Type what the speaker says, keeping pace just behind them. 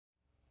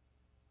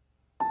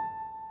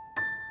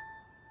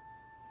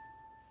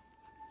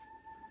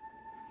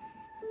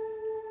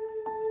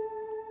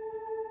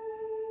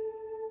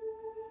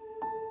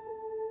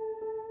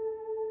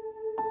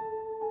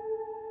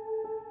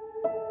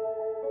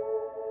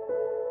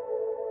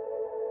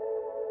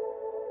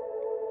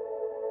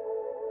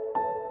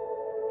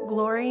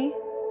glory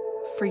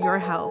for your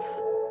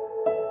health.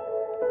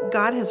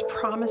 God has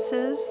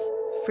promises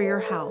for your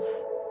health.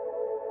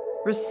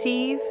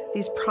 Receive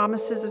these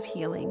promises of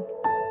healing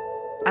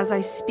as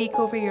I speak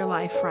over your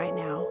life right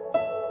now.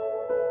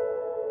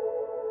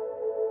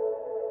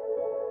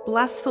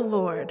 Bless the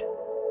Lord,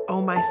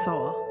 O my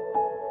soul,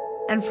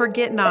 and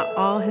forget not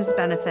all his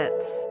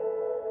benefits,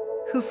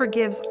 who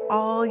forgives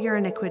all your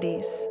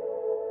iniquities,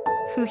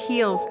 who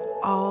heals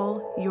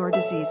all your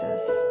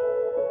diseases,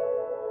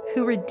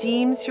 who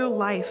redeems your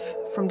life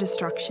from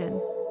destruction,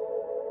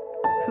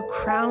 who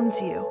crowns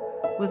you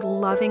with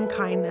loving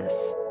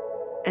kindness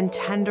and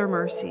tender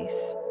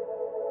mercies,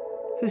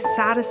 who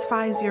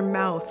satisfies your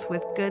mouth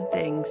with good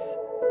things,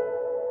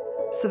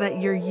 so that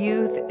your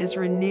youth is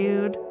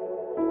renewed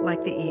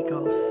like the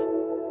eagles.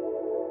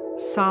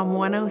 Psalm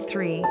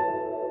 103,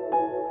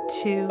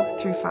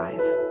 2-5.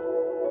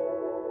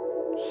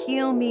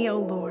 Heal me, O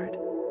Lord,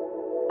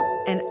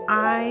 and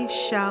I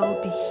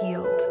shall be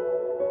healed.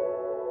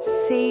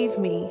 Save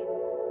me,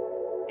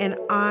 and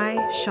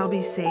I shall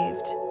be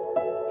saved,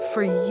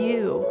 for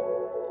you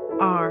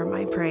are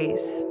my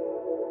praise.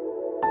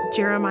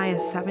 Jeremiah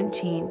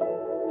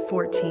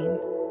 17:14.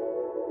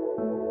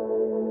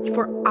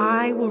 For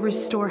I will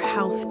restore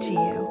health to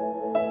you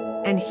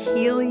and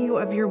heal you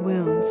of your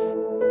wounds,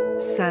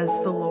 says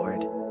the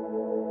Lord.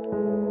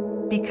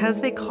 Because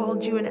they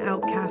called you an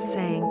outcast,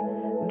 saying,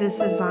 "This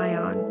is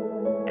Zion,"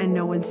 and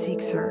no one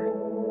seeks her.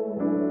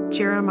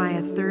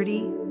 Jeremiah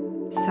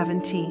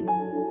 30:17.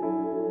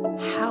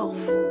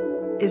 Health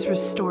is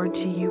restored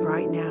to you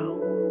right now.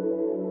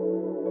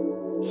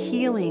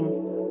 Healing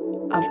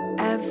of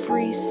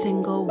every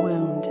single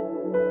wound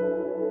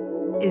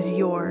is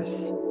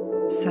yours,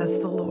 says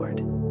the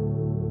Lord.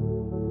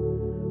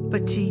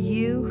 But to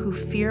you who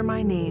fear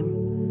my name,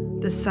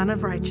 the Son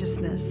of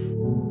Righteousness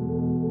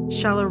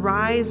shall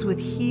arise with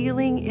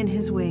healing in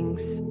his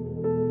wings,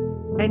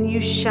 and you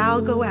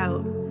shall go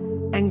out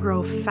and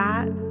grow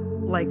fat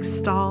like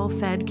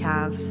stall-fed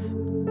calves.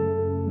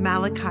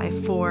 Malachi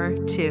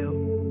 4:2.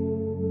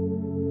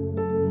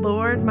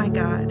 Lord my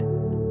God,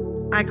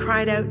 I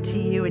cried out to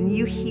you and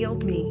you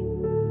healed me.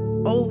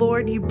 O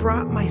Lord, you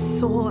brought my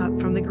soul up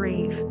from the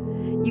grave.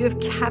 You have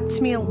kept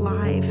me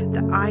alive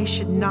that I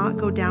should not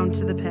go down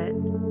to the pit.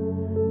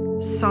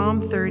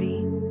 Psalm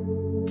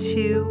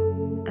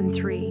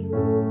 30:2-3.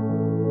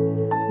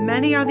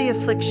 Many are the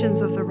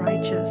afflictions of the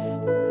righteous,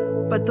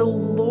 but the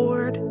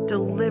Lord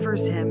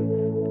delivers him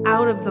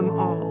out of them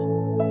all.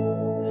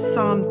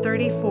 Psalm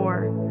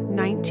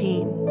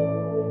 34:19.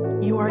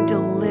 You are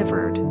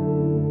delivered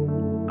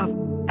of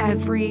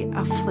every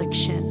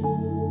affliction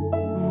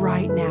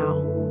right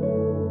now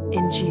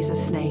in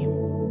Jesus' name.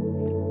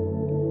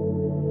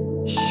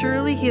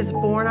 Surely he has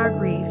borne our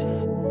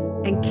griefs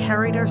and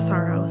carried our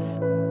sorrows,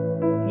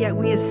 yet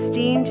we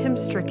esteemed him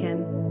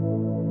stricken,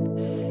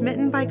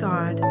 smitten by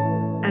God,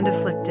 and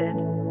afflicted.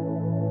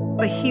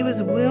 But he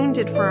was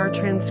wounded for our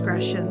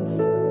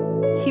transgressions.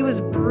 He was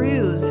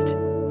bruised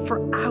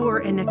for our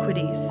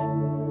iniquities.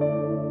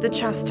 The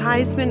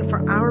chastisement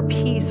for our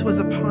peace was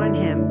upon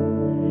him,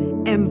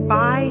 and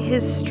by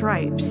his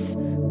stripes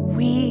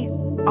we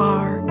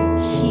are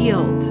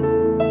healed.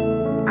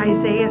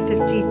 Isaiah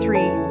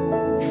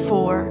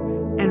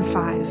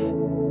 53:4-5.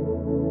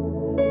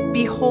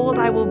 Behold,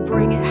 I will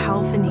bring it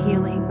health and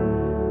healing.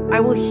 I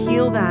will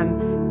heal them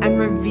and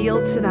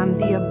reveal to them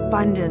the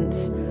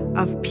abundance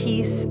of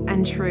peace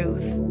and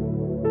truth.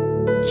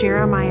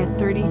 Jeremiah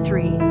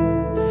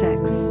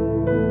 33:6.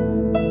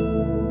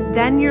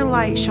 Then your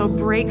light shall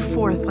break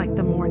forth like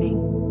the morning.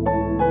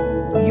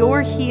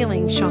 Your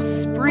healing shall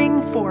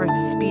spring forth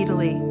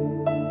speedily,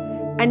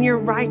 and your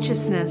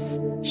righteousness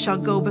shall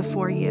go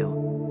before you.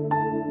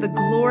 The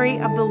glory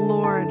of the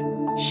Lord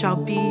shall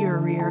be your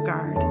rear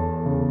guard.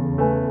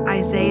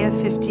 Isaiah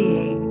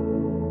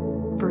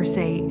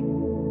 58:8.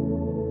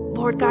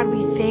 Lord God,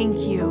 we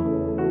thank you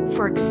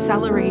for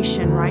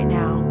acceleration right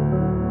now.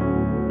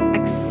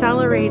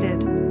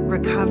 Accelerated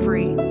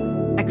recovery,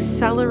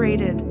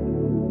 accelerated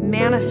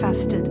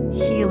manifested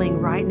healing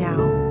right now.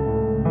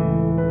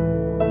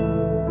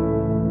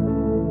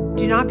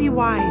 Do not be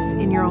wise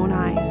in your own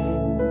eyes.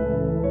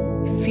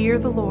 Fear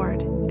the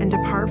Lord and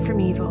depart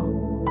from evil.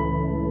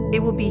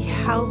 It will be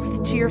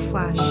health to your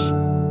flesh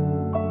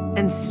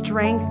and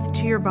strength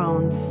to your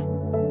bones.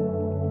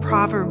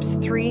 Proverbs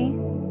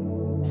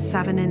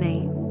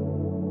 3:7-8.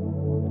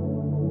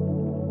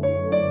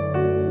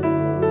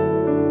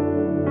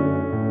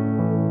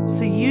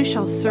 So you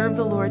shall serve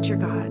the Lord your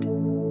God,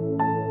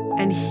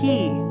 and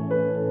he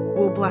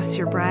will bless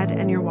your bread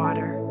and your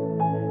water,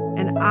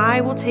 and I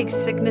will take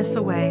sickness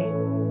away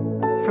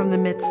from the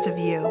midst of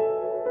you.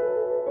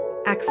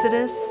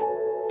 Exodus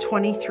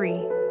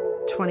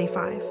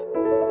 23:25.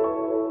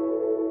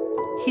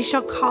 He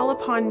shall call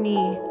upon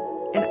me,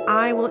 and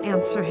I will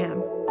answer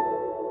him.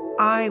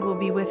 I will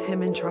be with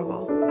him in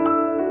trouble.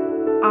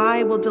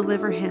 I will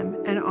deliver him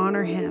and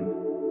honor him.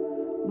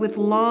 With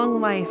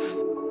long life,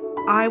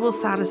 I will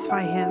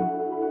satisfy him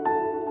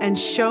and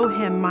show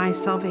him my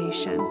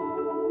salvation.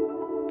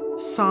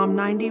 Psalm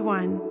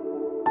 91,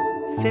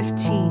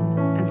 15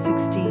 and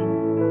 16.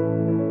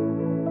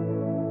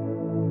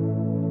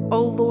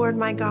 O Lord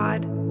my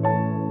God,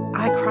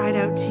 I cried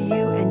out to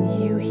you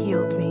and you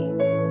healed me.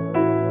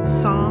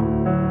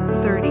 Psalm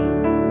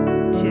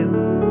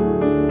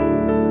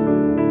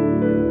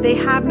 32. They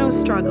have no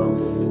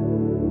struggles.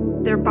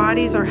 Their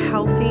bodies are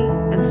healthy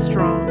and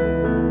strong.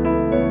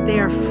 They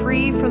are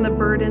free from the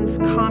burdens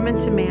common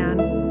to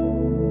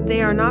man.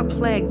 They are not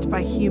plagued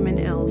by human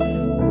ills.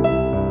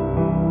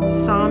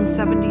 Psalm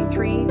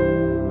 73,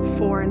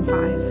 4 and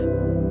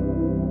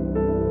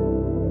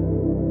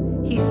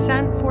 5. He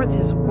sent forth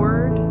his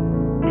word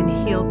and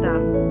healed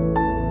them.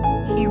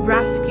 He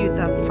rescued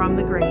them from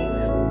the grave.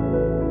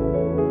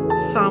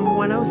 Psalm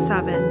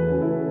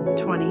 107,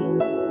 20.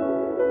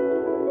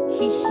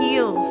 He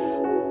heals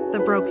the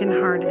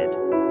brokenhearted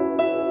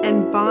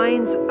and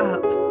binds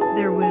up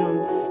their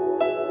wounds.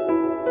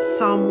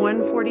 Psalm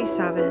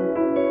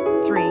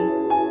 147, 3.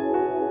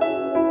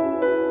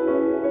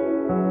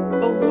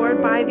 O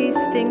Lord, by these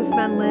things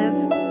men live,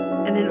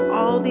 and in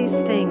all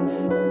these things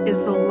is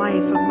the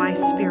life of my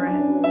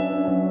spirit.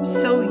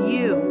 So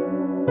you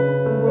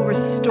will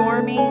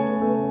restore me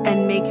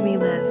and make me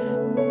live.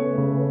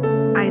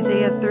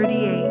 Isaiah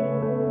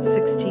 38,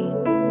 16.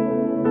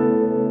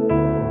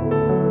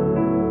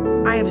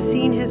 I have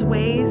seen his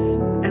ways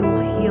and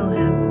will heal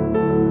him.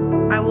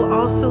 I will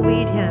also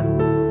lead him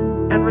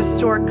and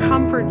restore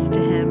comforts to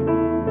him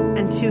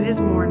and to his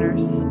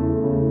mourners.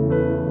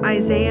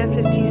 Isaiah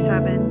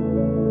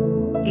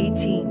 57,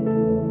 18.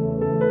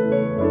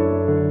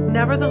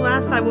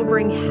 Nevertheless, I will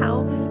bring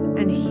health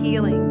and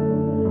healing.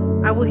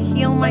 I will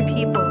heal my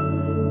people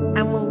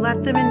and will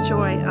let them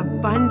enjoy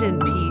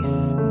abundant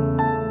peace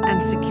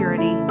and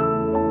security.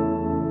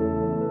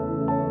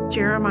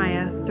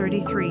 Jeremiah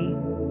 33,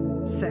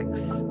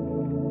 6.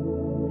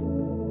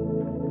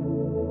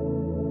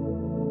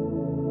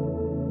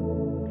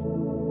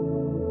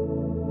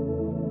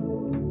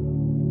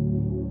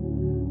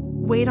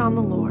 Wait on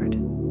the Lord.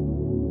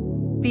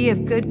 Be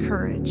of good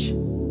courage,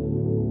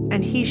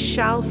 and he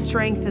shall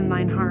strengthen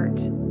thine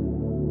heart.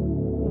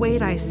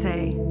 Wait, I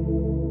say,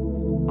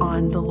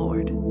 on the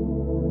Lord.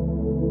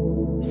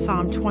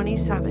 Psalm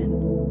 27,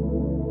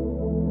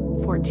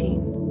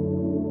 14.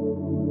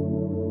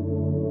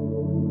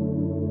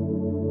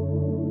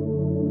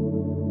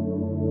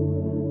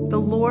 The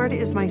Lord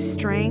is my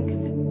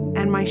strength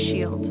and my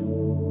shield.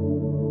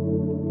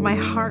 My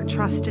heart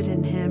trusted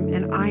in him,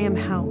 and I am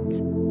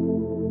helped.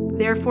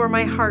 Therefore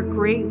my heart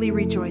greatly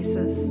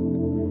rejoices,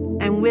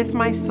 and with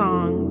my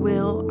song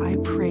will I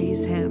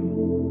praise him.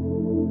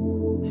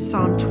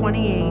 Psalm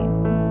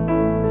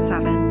 28,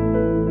 7.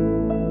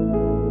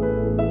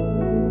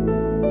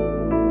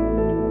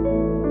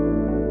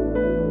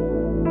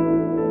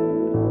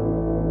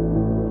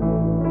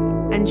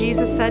 And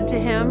Jesus said to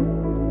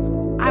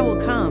him, I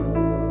will come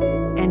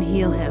and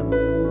heal him.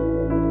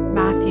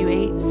 Matthew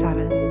 8,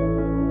 7.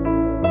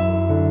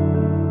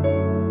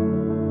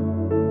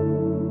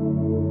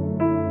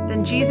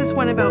 Then Jesus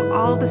went about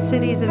all the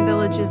cities and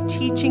villages,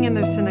 teaching in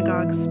their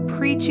synagogues,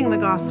 preaching the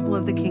gospel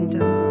of the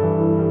kingdom,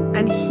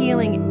 and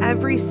healing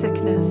every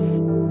sickness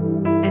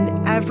and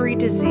every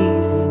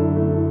disease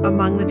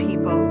among the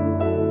people.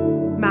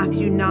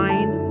 Matthew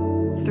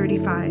 9,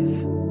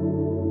 35.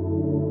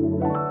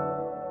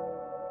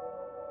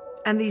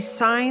 And these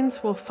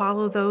signs will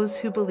follow those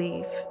who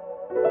believe.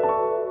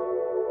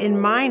 In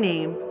my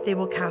name they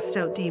will cast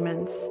out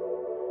demons.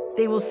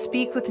 They will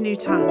speak with new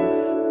tongues.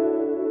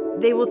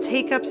 They will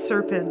take up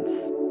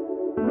serpents,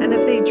 and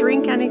if they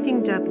drink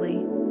anything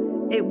deadly,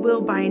 it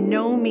will by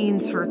no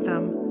means hurt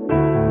them.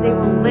 They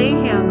will lay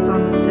hands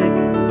on the sick,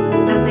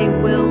 and they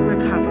will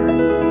recover.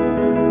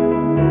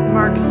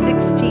 Mark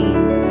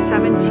 16,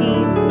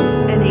 17,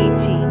 and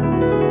 18.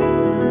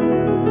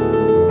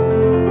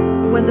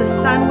 When the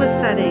sun was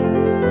setting,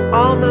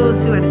 all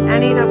those who had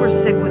any that were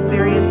sick with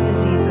various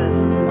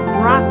diseases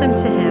brought them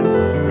to him,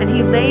 and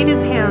he laid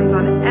his hands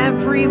on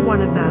every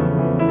one of them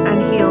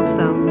and healed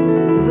them.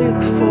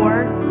 Luke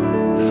 4,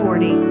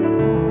 40.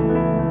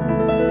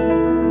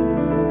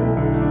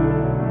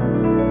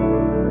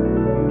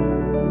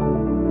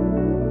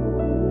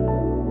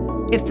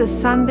 If the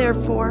Son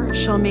therefore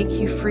shall make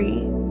you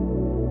free,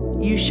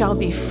 you shall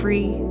be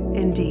free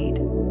indeed.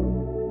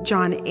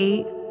 John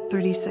 8,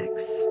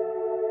 36.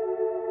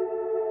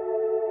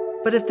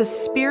 But if the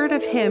Spirit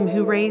of him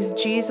who raised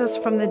Jesus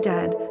from the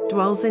dead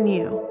dwells in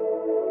you,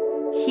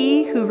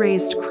 he who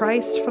raised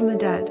Christ from the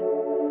dead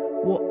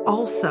will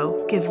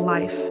also give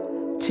life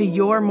to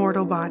your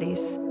mortal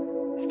bodies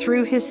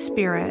through his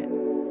Spirit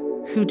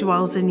who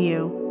dwells in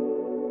you.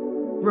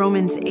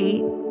 Romans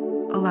 8,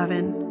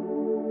 11.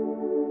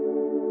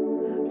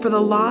 For the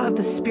law of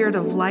the Spirit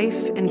of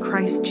life in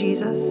Christ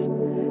Jesus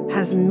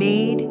has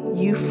made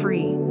you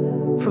free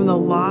from the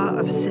law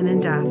of sin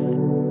and death.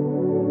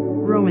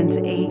 Romans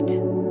 8,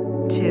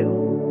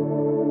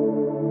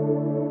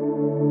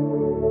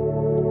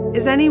 2.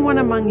 Is anyone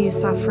among you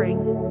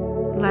suffering?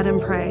 Let him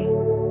pray.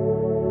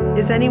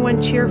 Is anyone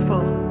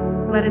cheerful?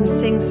 Let him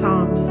sing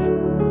psalms.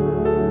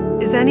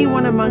 Is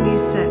anyone among you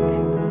sick?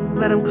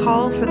 Let him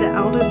call for the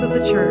elders of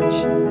the church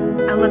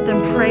and let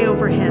them pray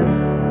over him,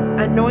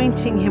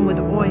 anointing him with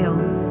oil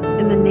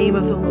in the name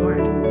of the Lord.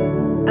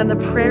 And the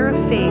prayer of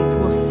faith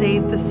will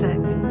save the sick,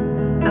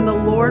 and the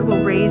Lord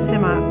will raise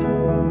him up.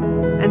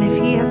 And if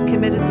he has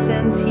committed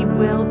sins, he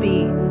will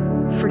be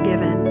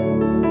forgiven.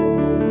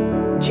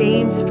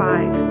 James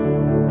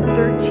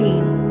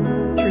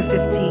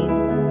 5:13-15.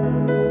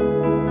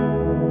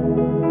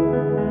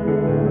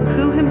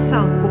 Who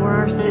himself bore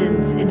our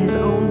sins in his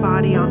own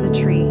body on the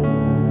tree,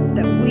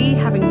 that we,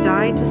 having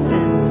died to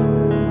sins,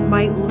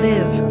 might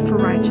live for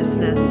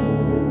righteousness,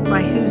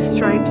 by whose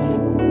stripes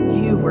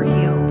you were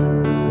healed.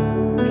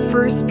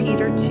 1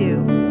 Peter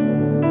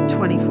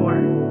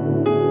 2:24.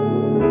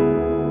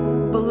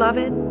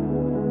 Beloved,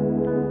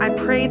 I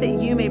pray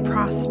that you may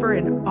prosper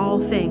in all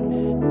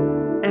things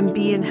and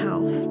be in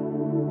health,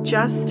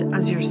 just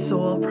as your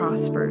soul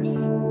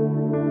prospers.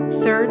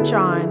 3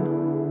 John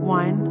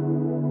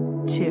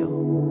 1:2.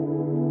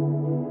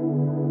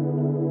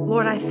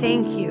 Lord, I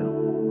thank you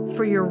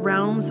for your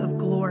realms of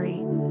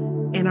glory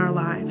in our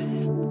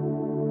lives.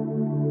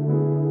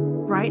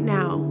 Right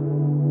now,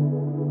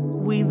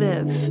 we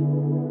live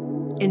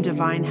in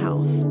divine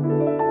health.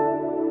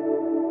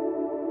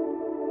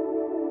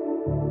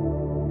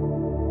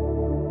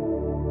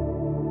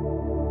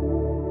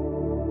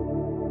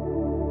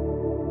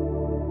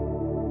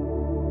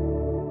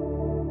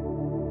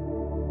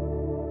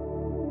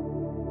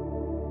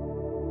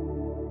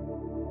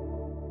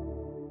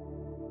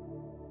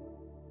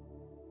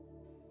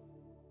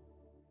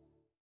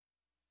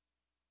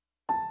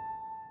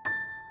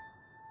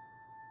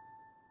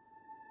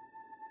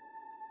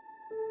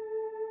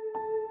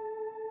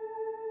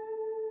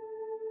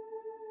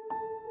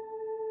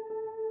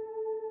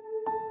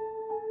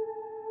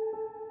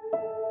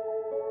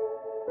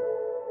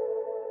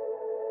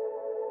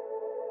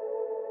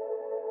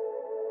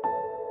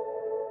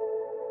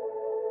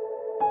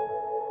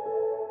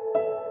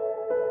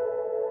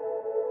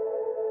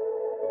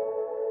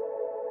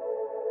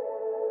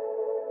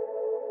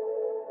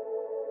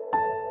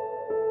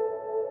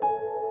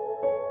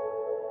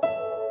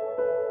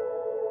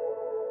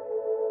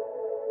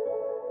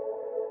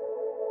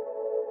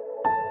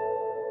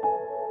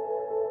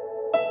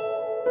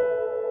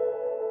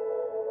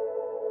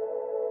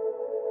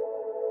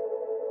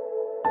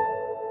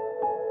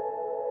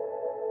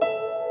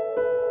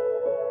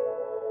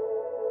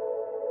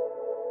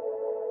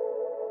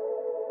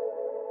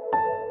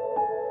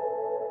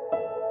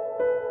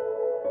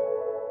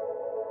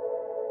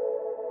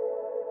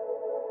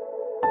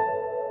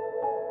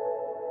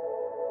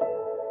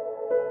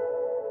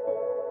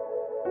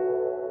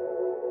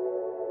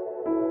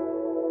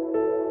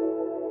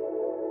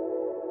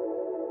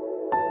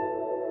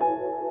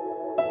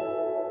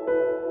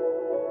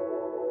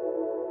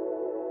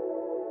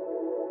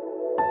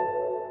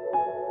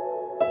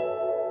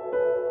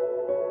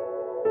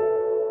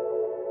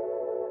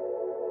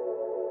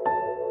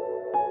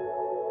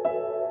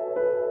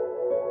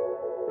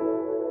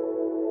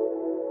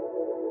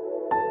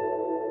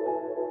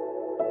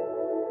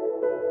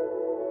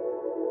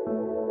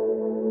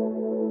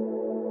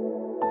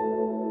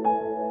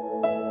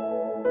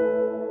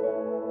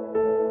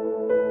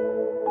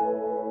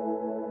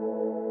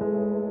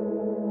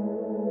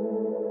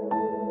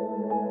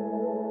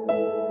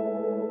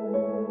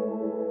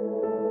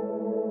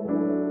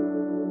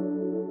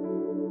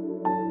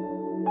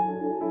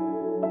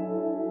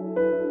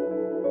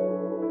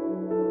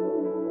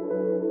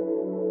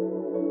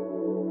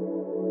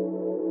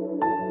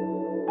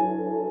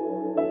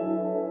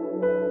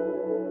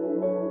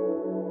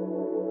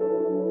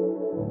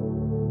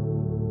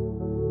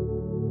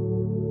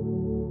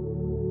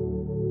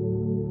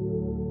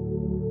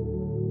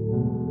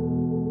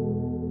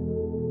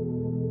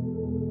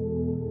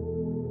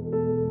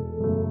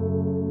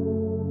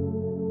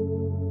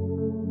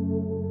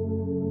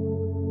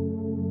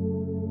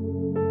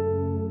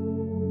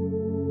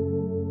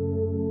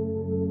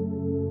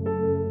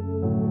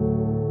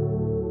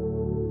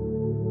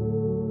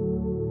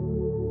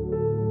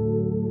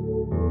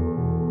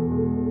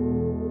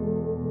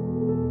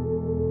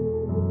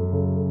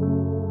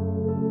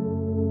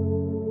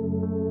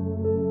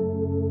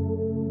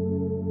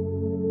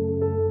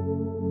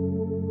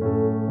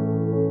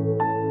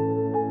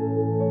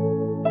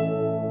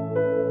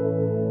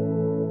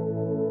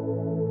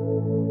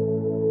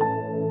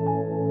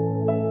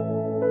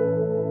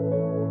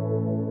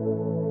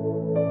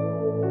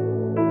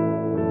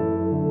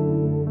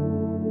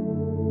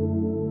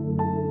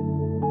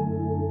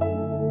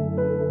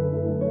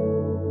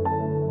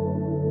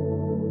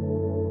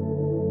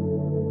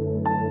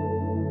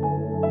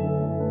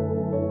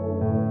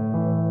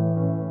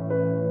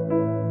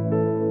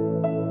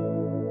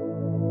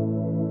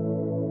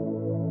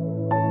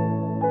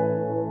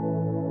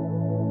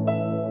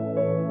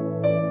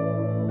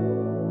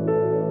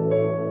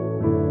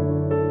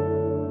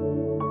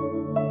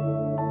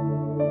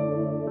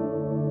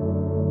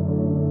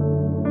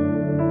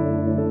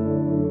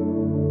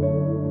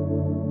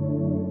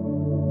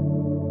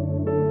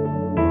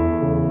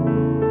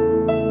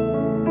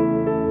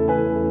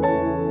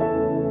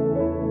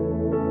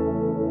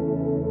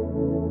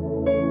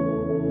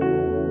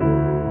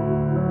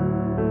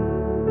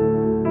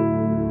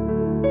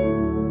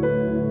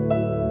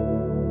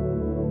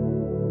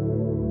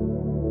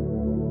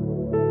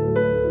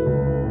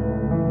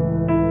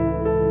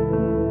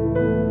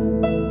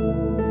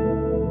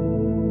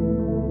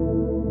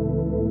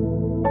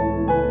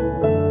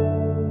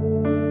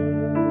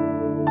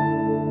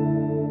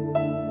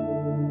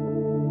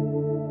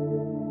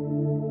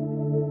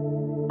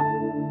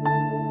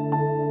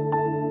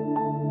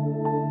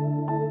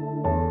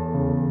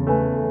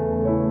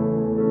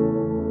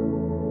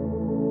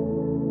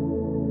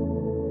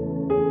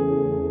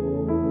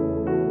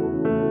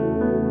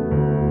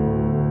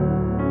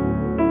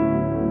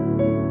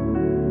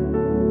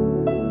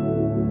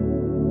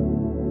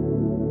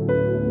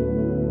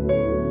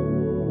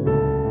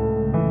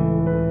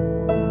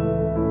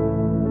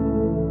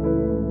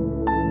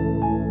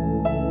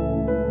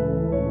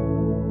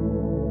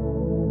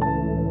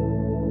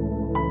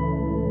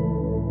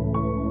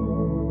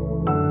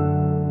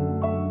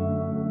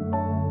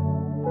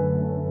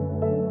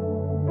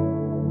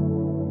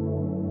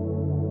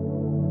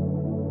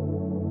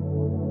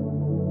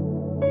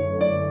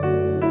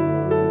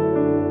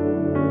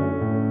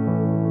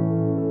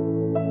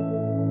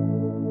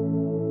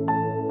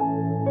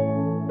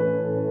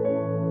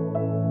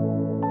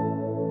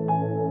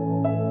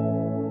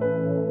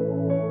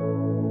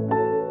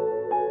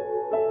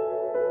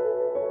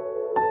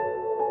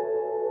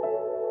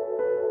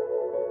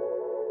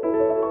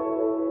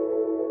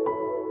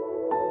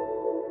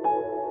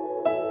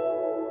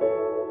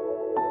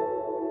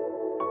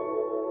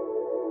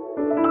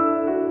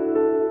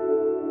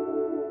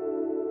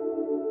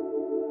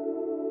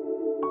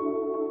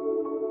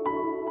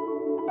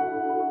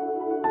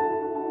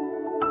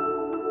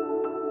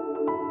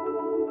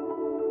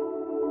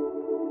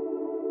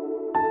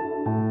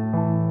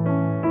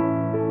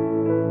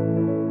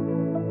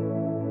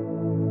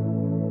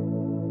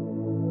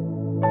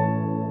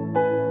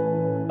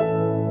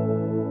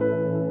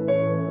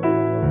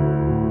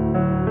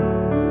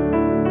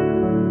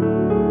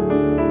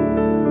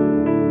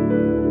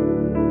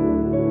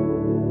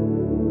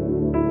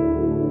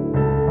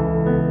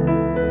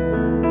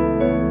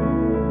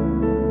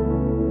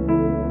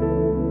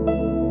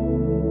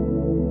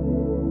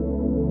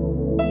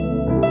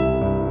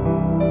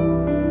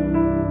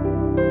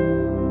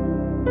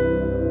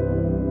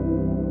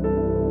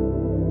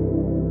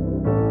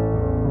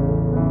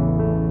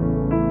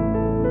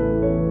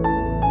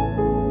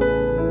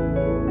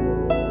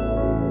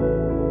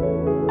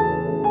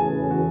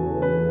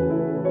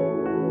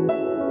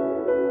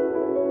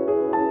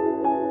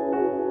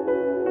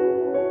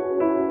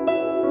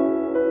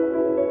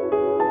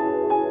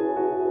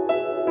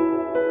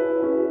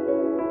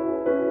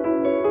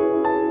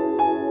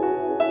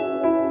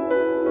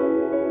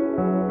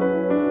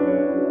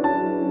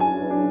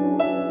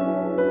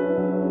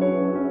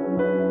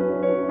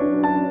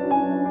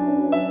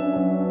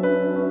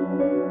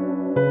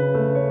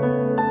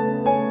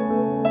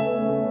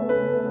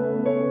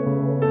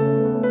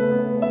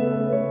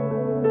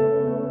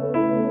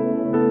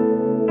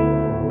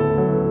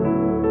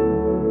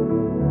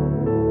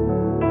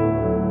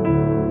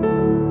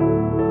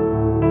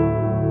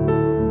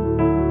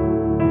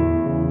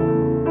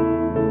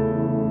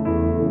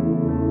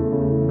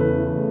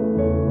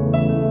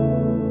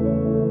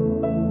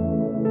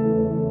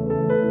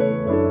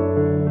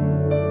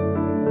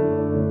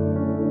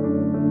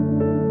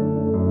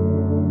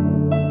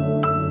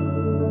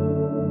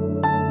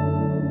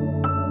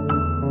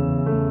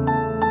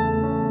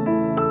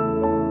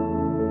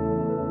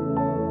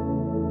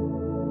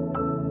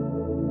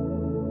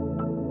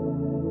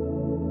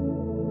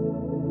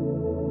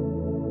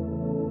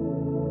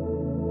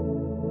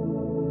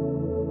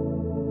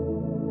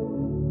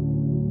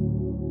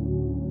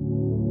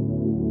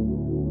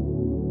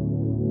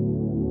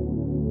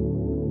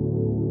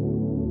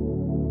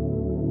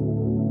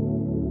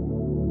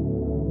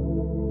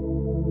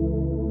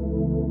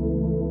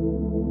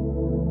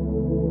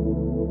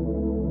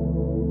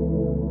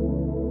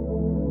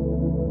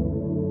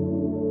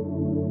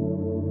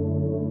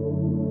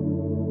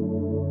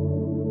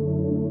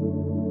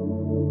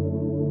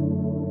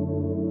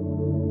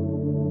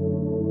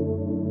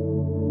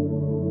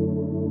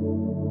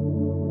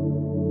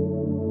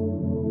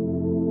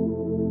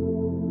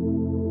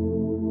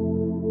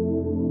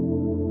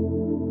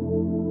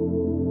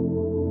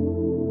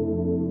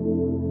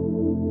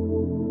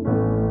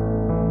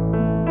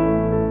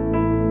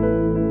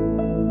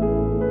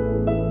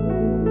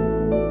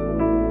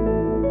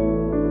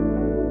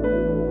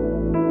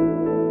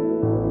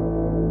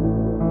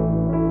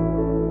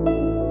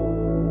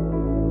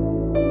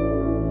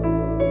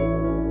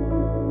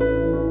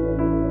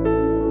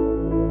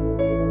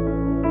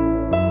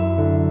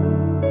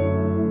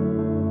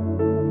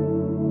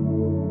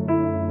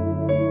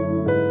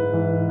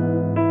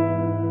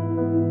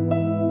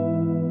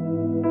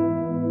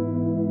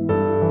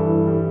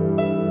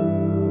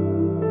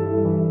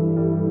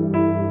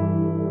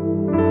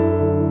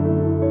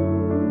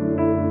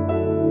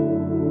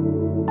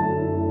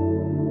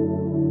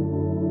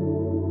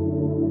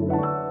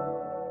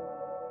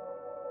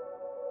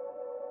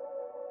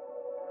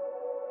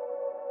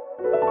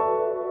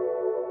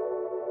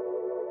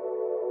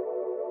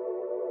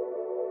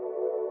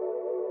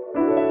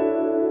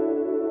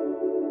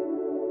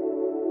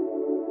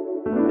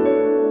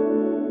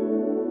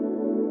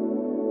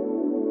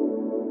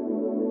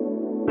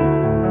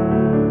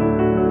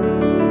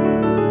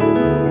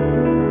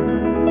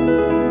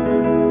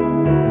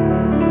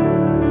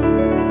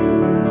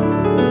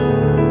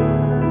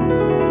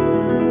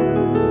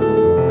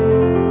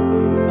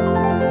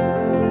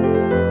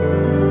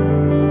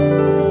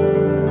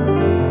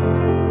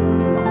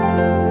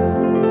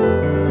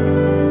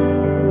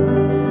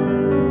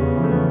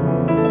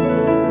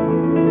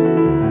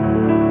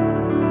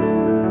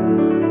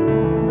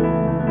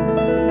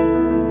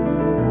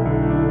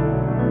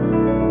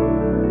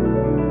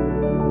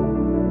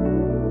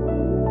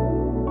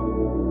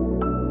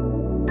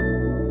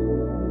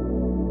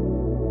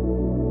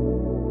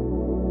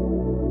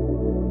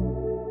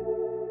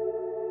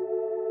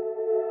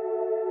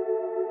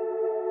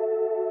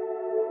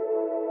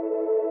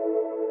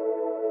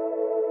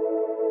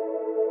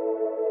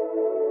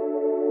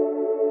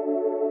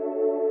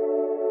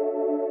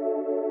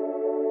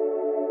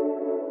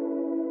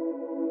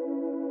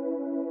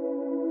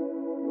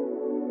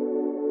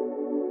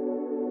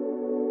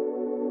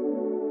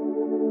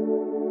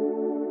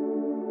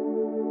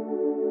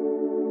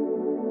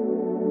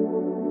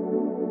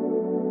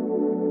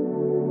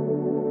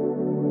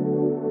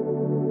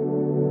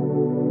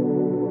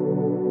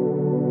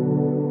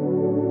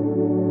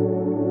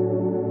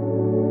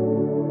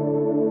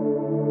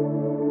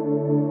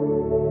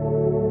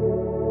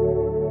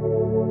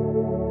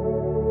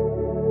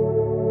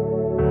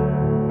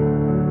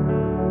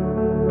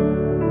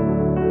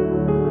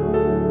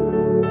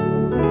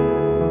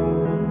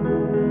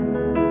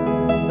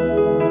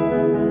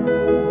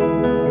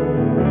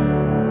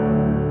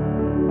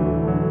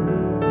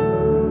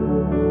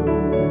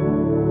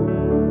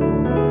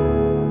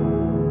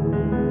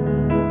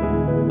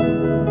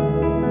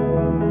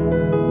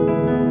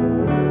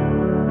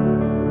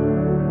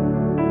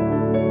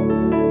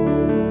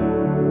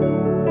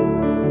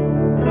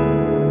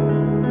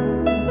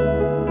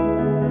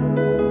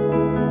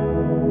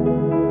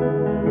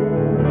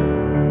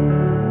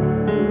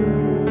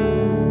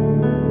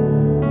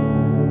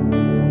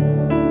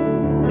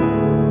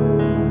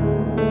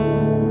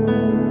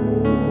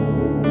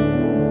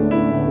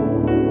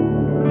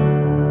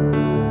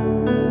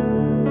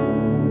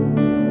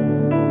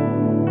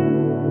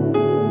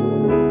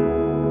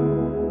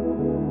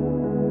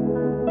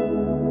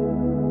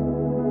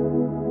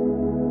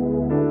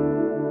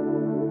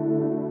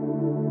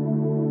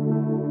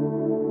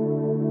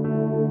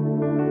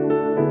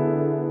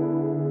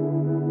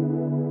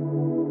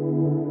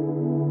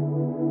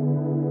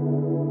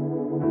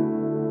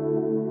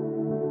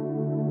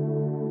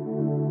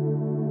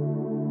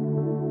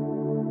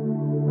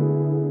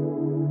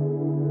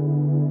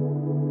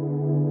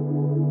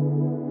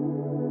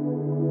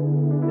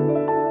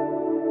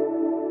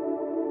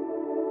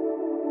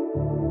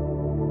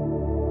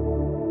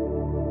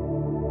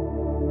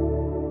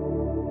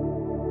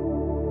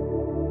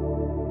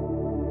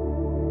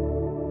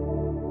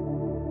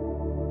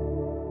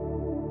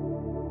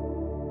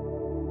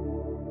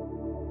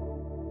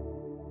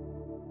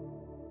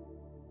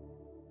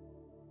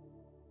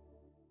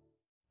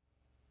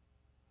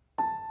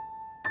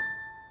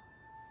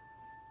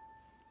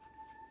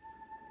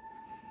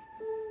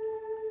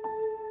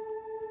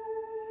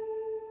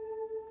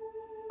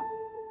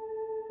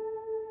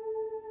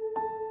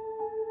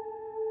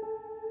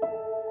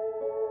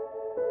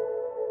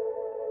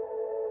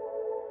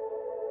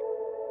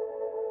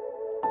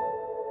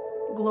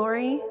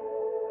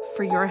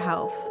 for your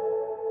health.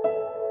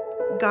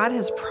 God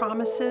has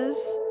promises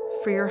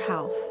for your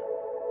health.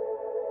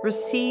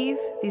 Receive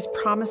these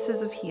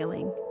promises of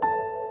healing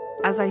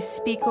as I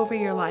speak over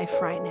your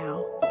life right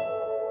now.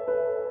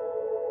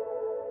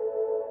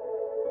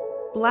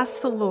 Bless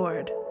the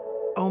Lord,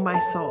 O my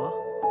soul,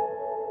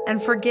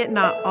 and forget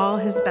not all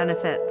his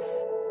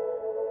benefits,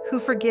 who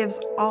forgives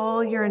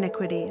all your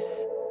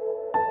iniquities,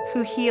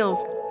 who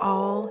heals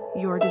all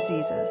your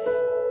diseases,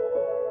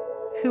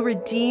 who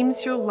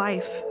redeems your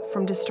life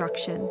from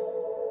destruction,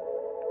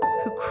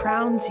 who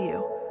crowns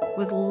you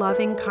with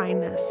loving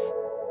kindness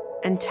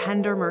and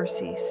tender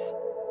mercies,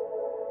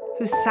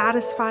 who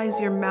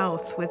satisfies your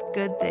mouth with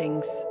good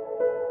things,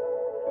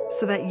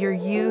 so that your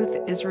youth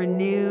is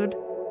renewed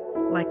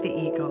like the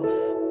eagles.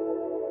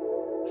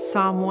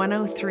 Psalm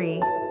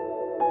 103,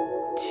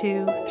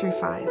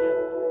 2-5.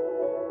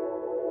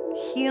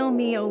 Heal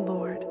me, O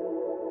Lord,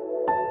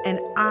 and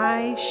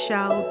I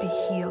shall be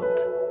healed.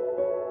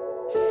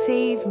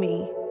 Save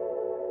me,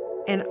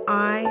 and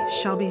I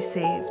shall be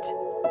saved,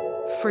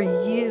 for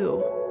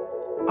you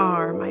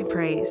are my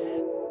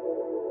praise.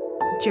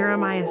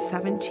 Jeremiah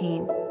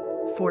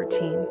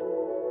 17:14.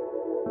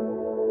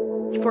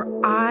 For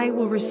I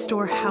will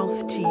restore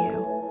health to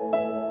you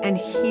and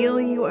heal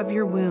you of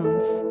your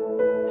wounds,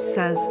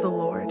 says the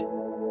Lord.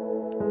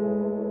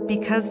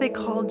 Because they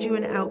called you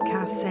an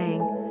outcast,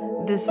 saying,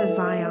 "This is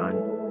Zion,"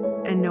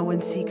 and no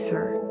one seeks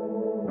her.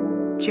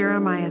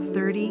 Jeremiah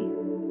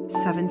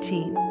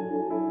 30:17.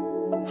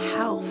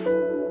 Health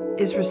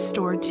is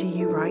restored to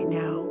you right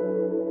now.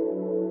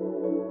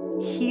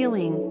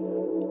 Healing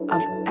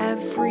of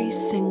every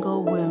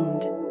single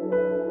wound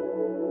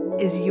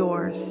is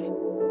yours,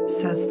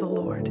 says the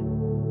Lord.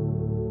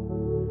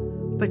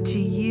 But to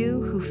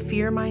you who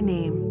fear my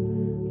name,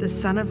 the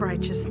Son of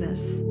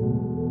Righteousness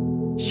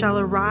shall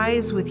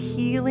arise with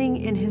healing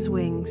in his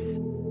wings,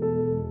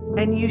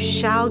 and you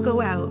shall go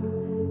out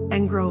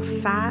and grow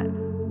fat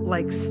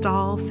like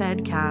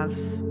stall-fed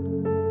calves.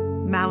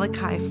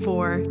 Malachi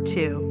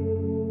 4:2.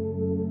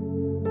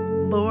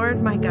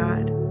 Lord my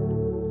God,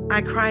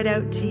 I cried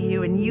out to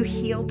you and you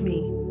healed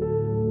me.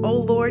 O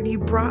Lord, you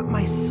brought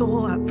my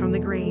soul up from the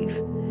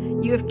grave.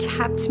 You have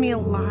kept me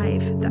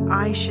alive that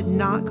I should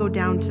not go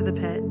down to the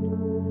pit.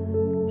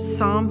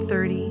 Psalm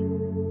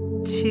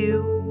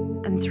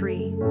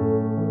 30:2-3.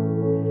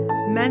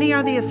 Many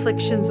are the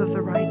afflictions of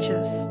the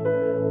righteous,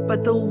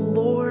 but the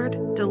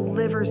Lord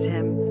delivers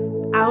him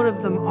out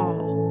of them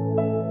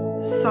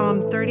all.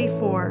 Psalm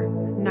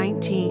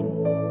 34:19.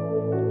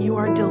 You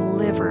are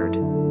delivered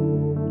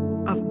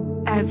of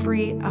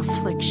every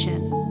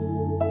affliction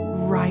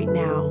right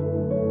now,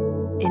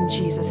 in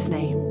Jesus'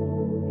 name.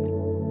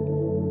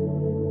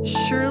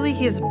 Surely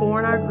he has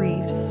borne our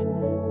griefs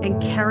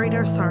and carried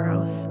our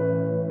sorrows,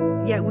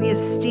 yet we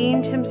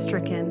esteemed him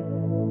stricken,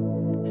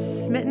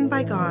 smitten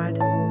by God,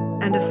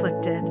 and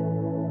afflicted.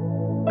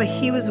 But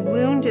he was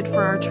wounded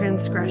for our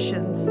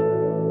transgressions.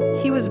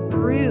 He was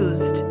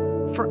bruised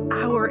for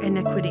our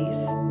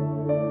iniquities.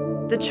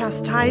 The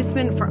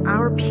chastisement for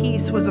our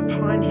peace was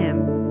upon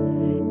him,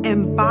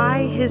 and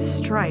by his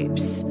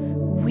stripes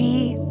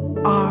we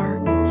are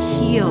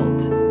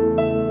healed.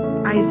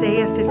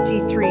 Isaiah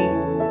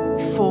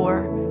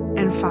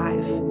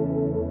 53:4-5.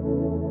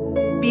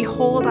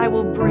 Behold, I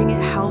will bring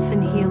it health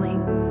and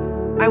healing.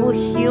 I will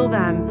heal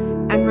them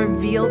and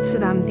reveal to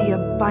them the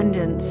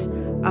abundance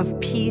of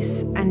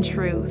peace and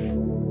truth.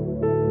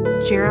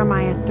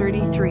 Jeremiah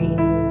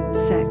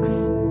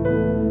 33:6.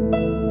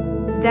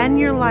 Then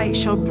your light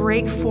shall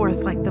break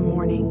forth like the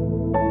morning.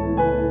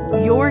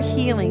 Your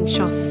healing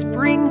shall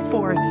spring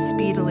forth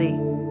speedily,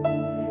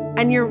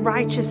 and your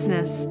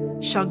righteousness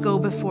shall go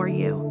before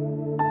you.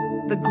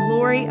 The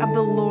glory of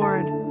the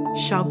Lord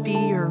shall be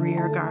your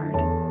rear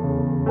guard.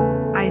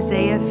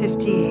 Isaiah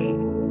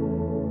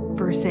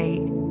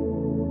 58:8.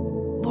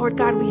 Lord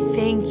God, we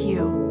thank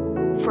you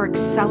for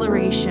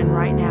acceleration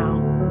right now.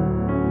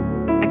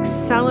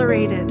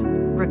 Accelerated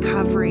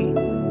recovery,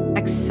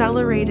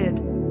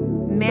 accelerated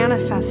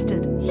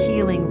manifested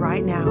healing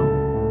right now.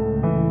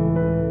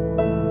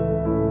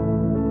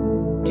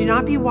 Do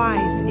not be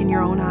wise in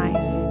your own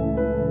eyes.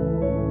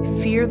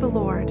 Fear the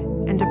Lord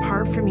and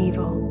depart from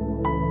evil.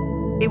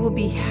 It will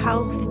be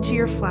health to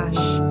your flesh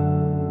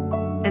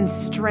and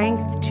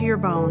strength to your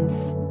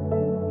bones.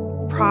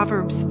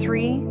 Proverbs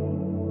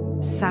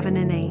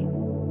 3:7-8.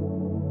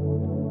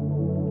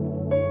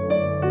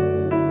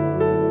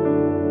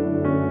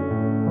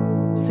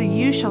 So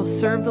you shall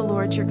serve the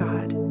Lord your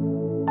God,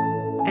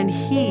 and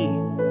he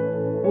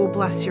will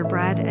bless your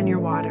bread and your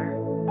water,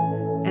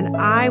 and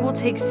I will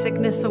take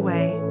sickness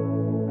away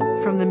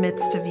from the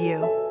midst of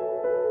you.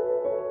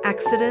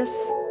 Exodus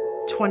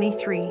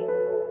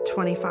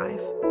 23:25.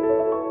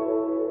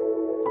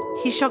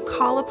 He shall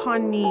call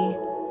upon me,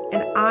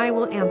 and I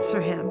will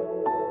answer him.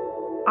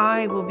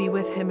 I will be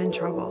with him in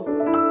trouble.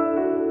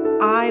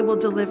 I will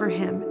deliver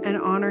him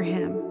and honor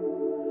him.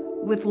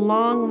 With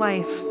long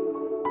life,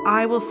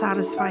 I will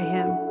satisfy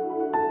him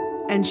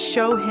and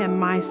show him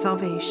my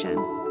salvation.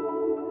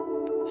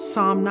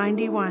 Psalm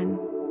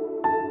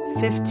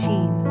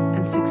 91:15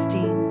 and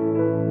 16.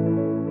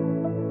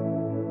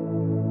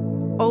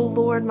 O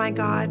Lord my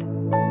God,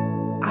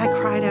 I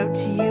cried out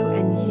to you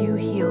and you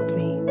healed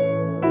me.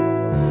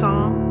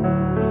 Psalm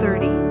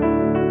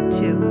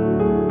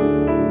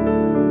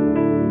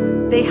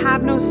 32. They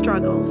have no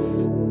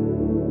struggles.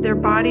 Their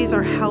bodies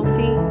are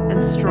healthy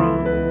and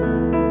strong.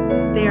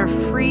 They are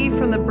free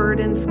from the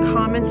burdens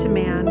common to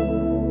man.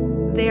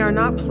 They are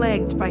not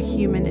plagued by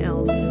human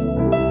ills.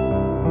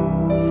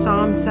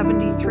 Psalm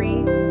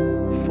 73,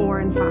 4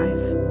 and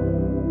 5.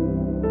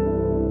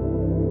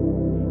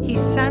 He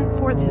sent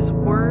forth his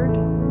word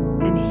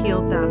and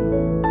healed them.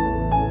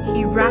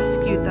 He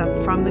rescued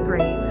them from the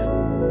grave.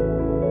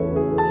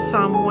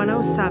 Psalm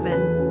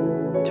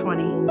 107,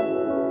 20.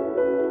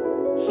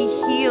 He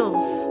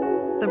heals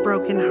the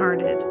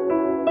brokenhearted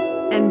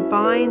and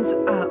binds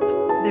up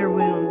their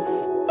wounds.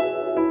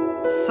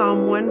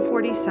 Psalm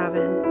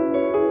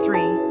 147, 3.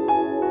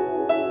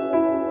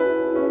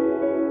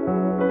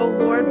 O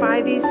Lord,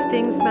 by these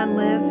things men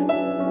live,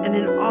 and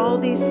in all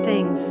these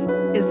things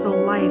is the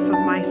life of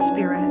my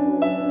spirit.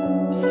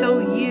 So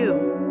you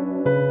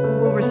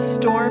will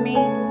restore me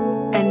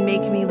and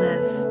make me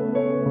live.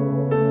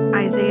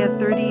 Isaiah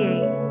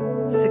 38,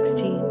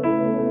 16.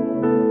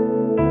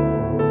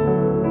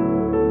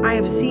 I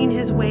have seen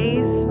his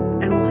ways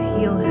and will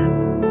heal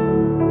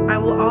him. I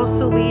will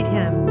also lead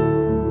him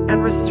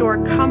and restore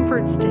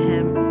comforts to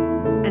him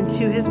and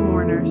to his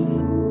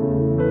mourners.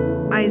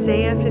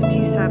 Isaiah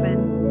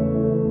 57,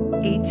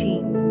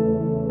 18.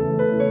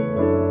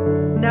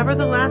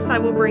 Nevertheless, I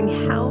will bring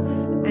health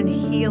and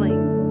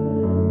healing.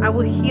 I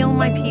will heal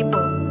my people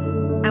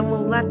and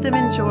will let them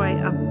enjoy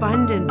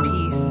abundant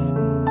peace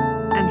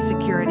and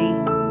security.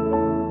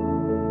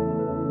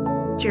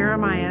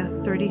 Jeremiah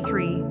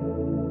 33,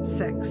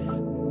 6.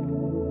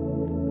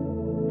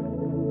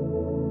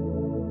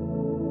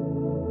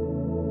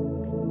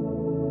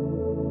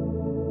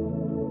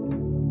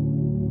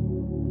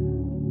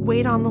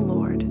 Wait on the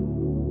Lord.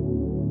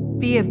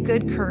 Be of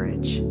good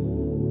courage,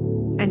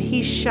 and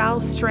he shall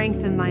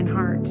strengthen thine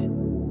heart.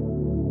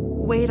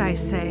 Wait, I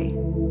say,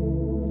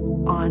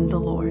 on the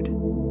Lord.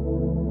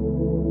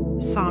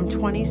 Psalm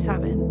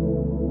 27,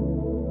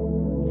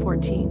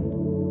 14.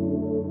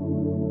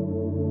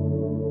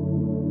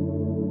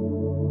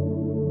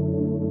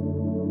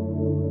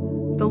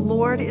 The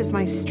Lord is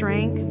my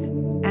strength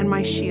and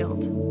my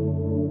shield.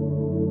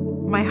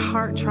 My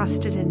heart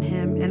trusted in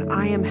him, and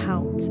I am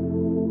helped.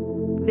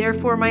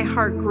 Therefore my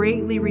heart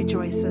greatly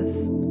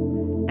rejoices,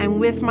 and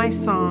with my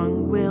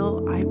song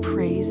will I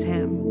praise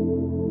him.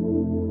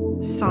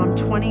 Psalm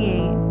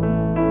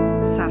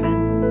 28, 7.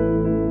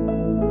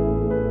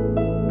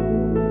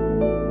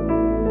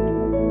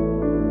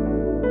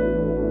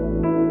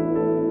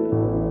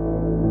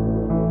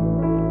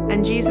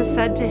 And Jesus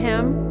said to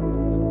him,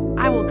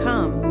 I will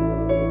come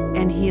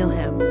and heal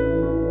him.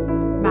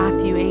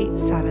 Matthew 8,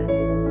 7.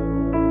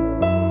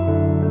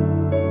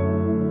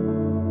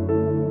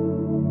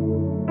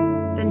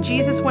 Then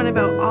Jesus went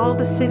about all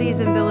the cities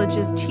and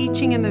villages,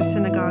 teaching in their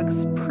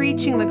synagogues,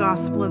 preaching the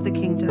gospel of the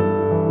kingdom,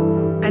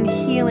 and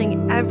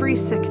healing every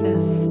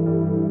sickness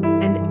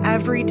and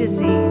every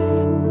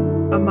disease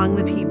among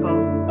the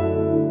people.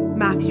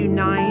 Matthew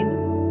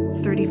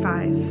 9,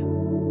 35.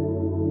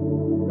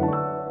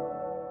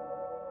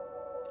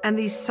 And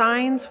these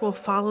signs will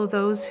follow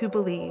those who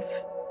believe.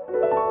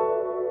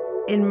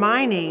 In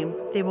my name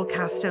they will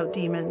cast out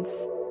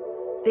demons.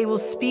 They will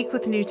speak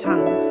with new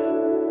tongues.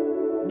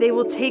 They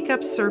will take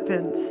up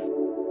serpents.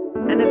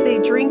 And if they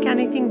drink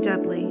anything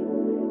deadly,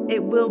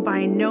 it will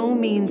by no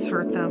means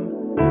hurt them.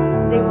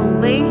 They will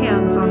lay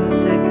hands on the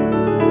sick,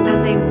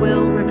 and they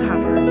will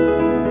recover.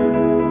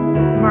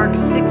 Mark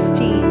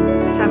 16,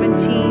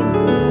 17,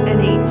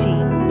 and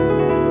 18.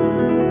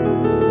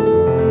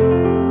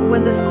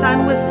 When the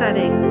sun was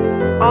setting,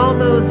 all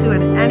those who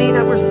had any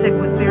that were sick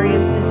with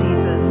various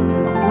diseases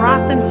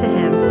brought them to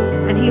him,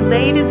 and he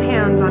laid his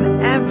hands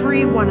on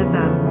every one of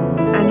them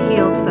and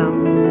healed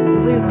them.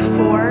 Luke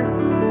 4,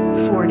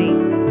 40.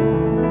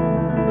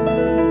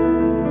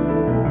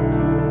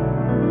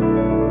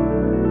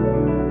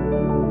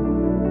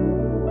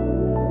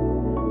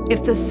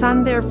 If the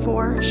Son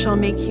therefore shall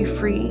make you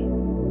free,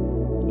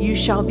 you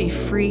shall be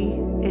free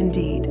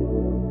indeed.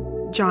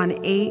 John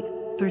 8,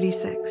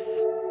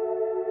 36.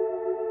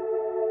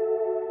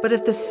 But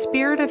if the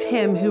Spirit of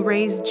him who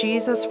raised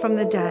Jesus from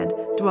the dead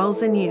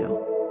dwells in you,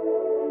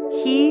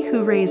 he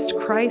who raised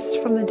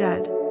Christ from the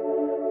dead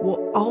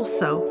will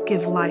also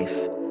give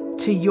life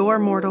to your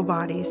mortal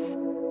bodies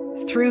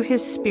through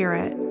his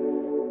Spirit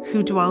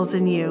who dwells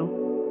in you.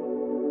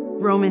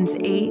 Romans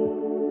 8,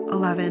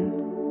 11.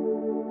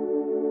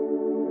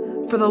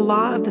 For the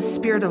law of the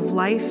Spirit of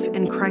life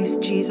in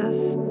Christ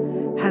Jesus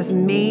has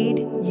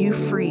made you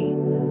free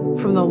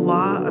from the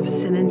law of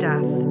sin and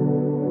death.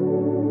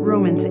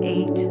 Romans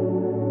 8,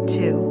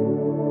 2.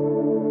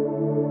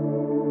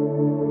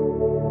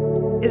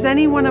 Is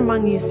anyone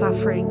among you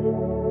suffering?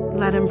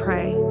 Let him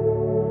pray.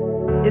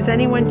 Is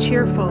anyone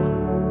cheerful?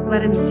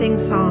 Let him sing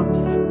psalms.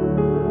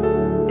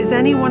 Is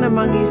anyone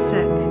among you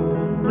sick?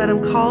 Let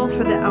him call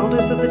for the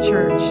elders of the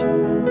church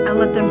and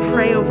let them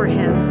pray over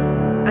him,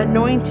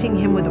 anointing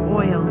him with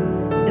oil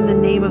in the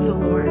name of the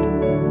Lord.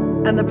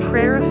 And the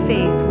prayer of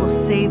faith will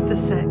save the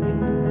sick,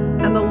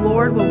 and the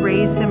Lord will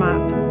raise him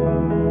up.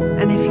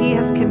 And if he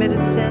has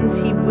committed sins,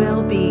 he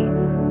will be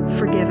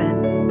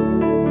forgiven.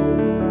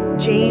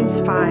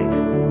 James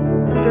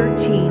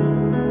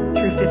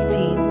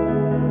 5:13-15.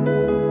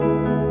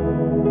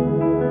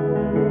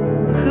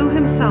 Who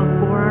himself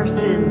bore our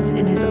sins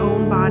in his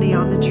own body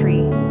on the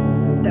tree,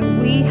 that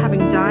we,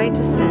 having died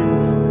to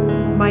sins,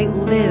 might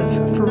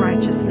live for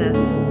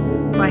righteousness,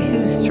 by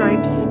whose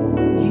stripes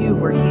you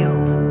were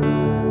healed.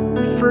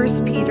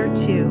 1 Peter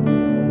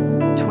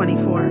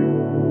 2:24.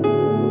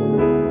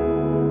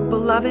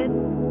 Beloved,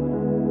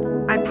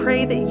 I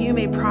pray that you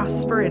may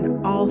prosper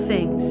in all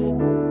things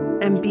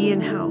and be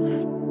in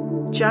health,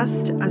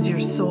 just as your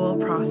soul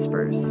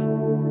prospers.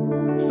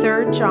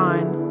 3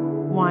 John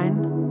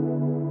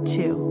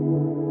 1:2.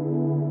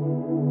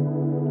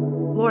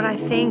 Lord, I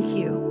thank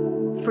you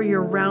for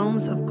your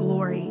realms of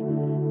glory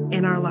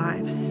in our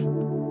lives.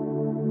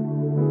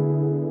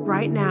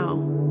 Right now,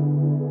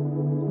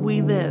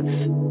 we live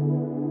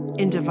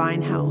in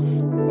divine health.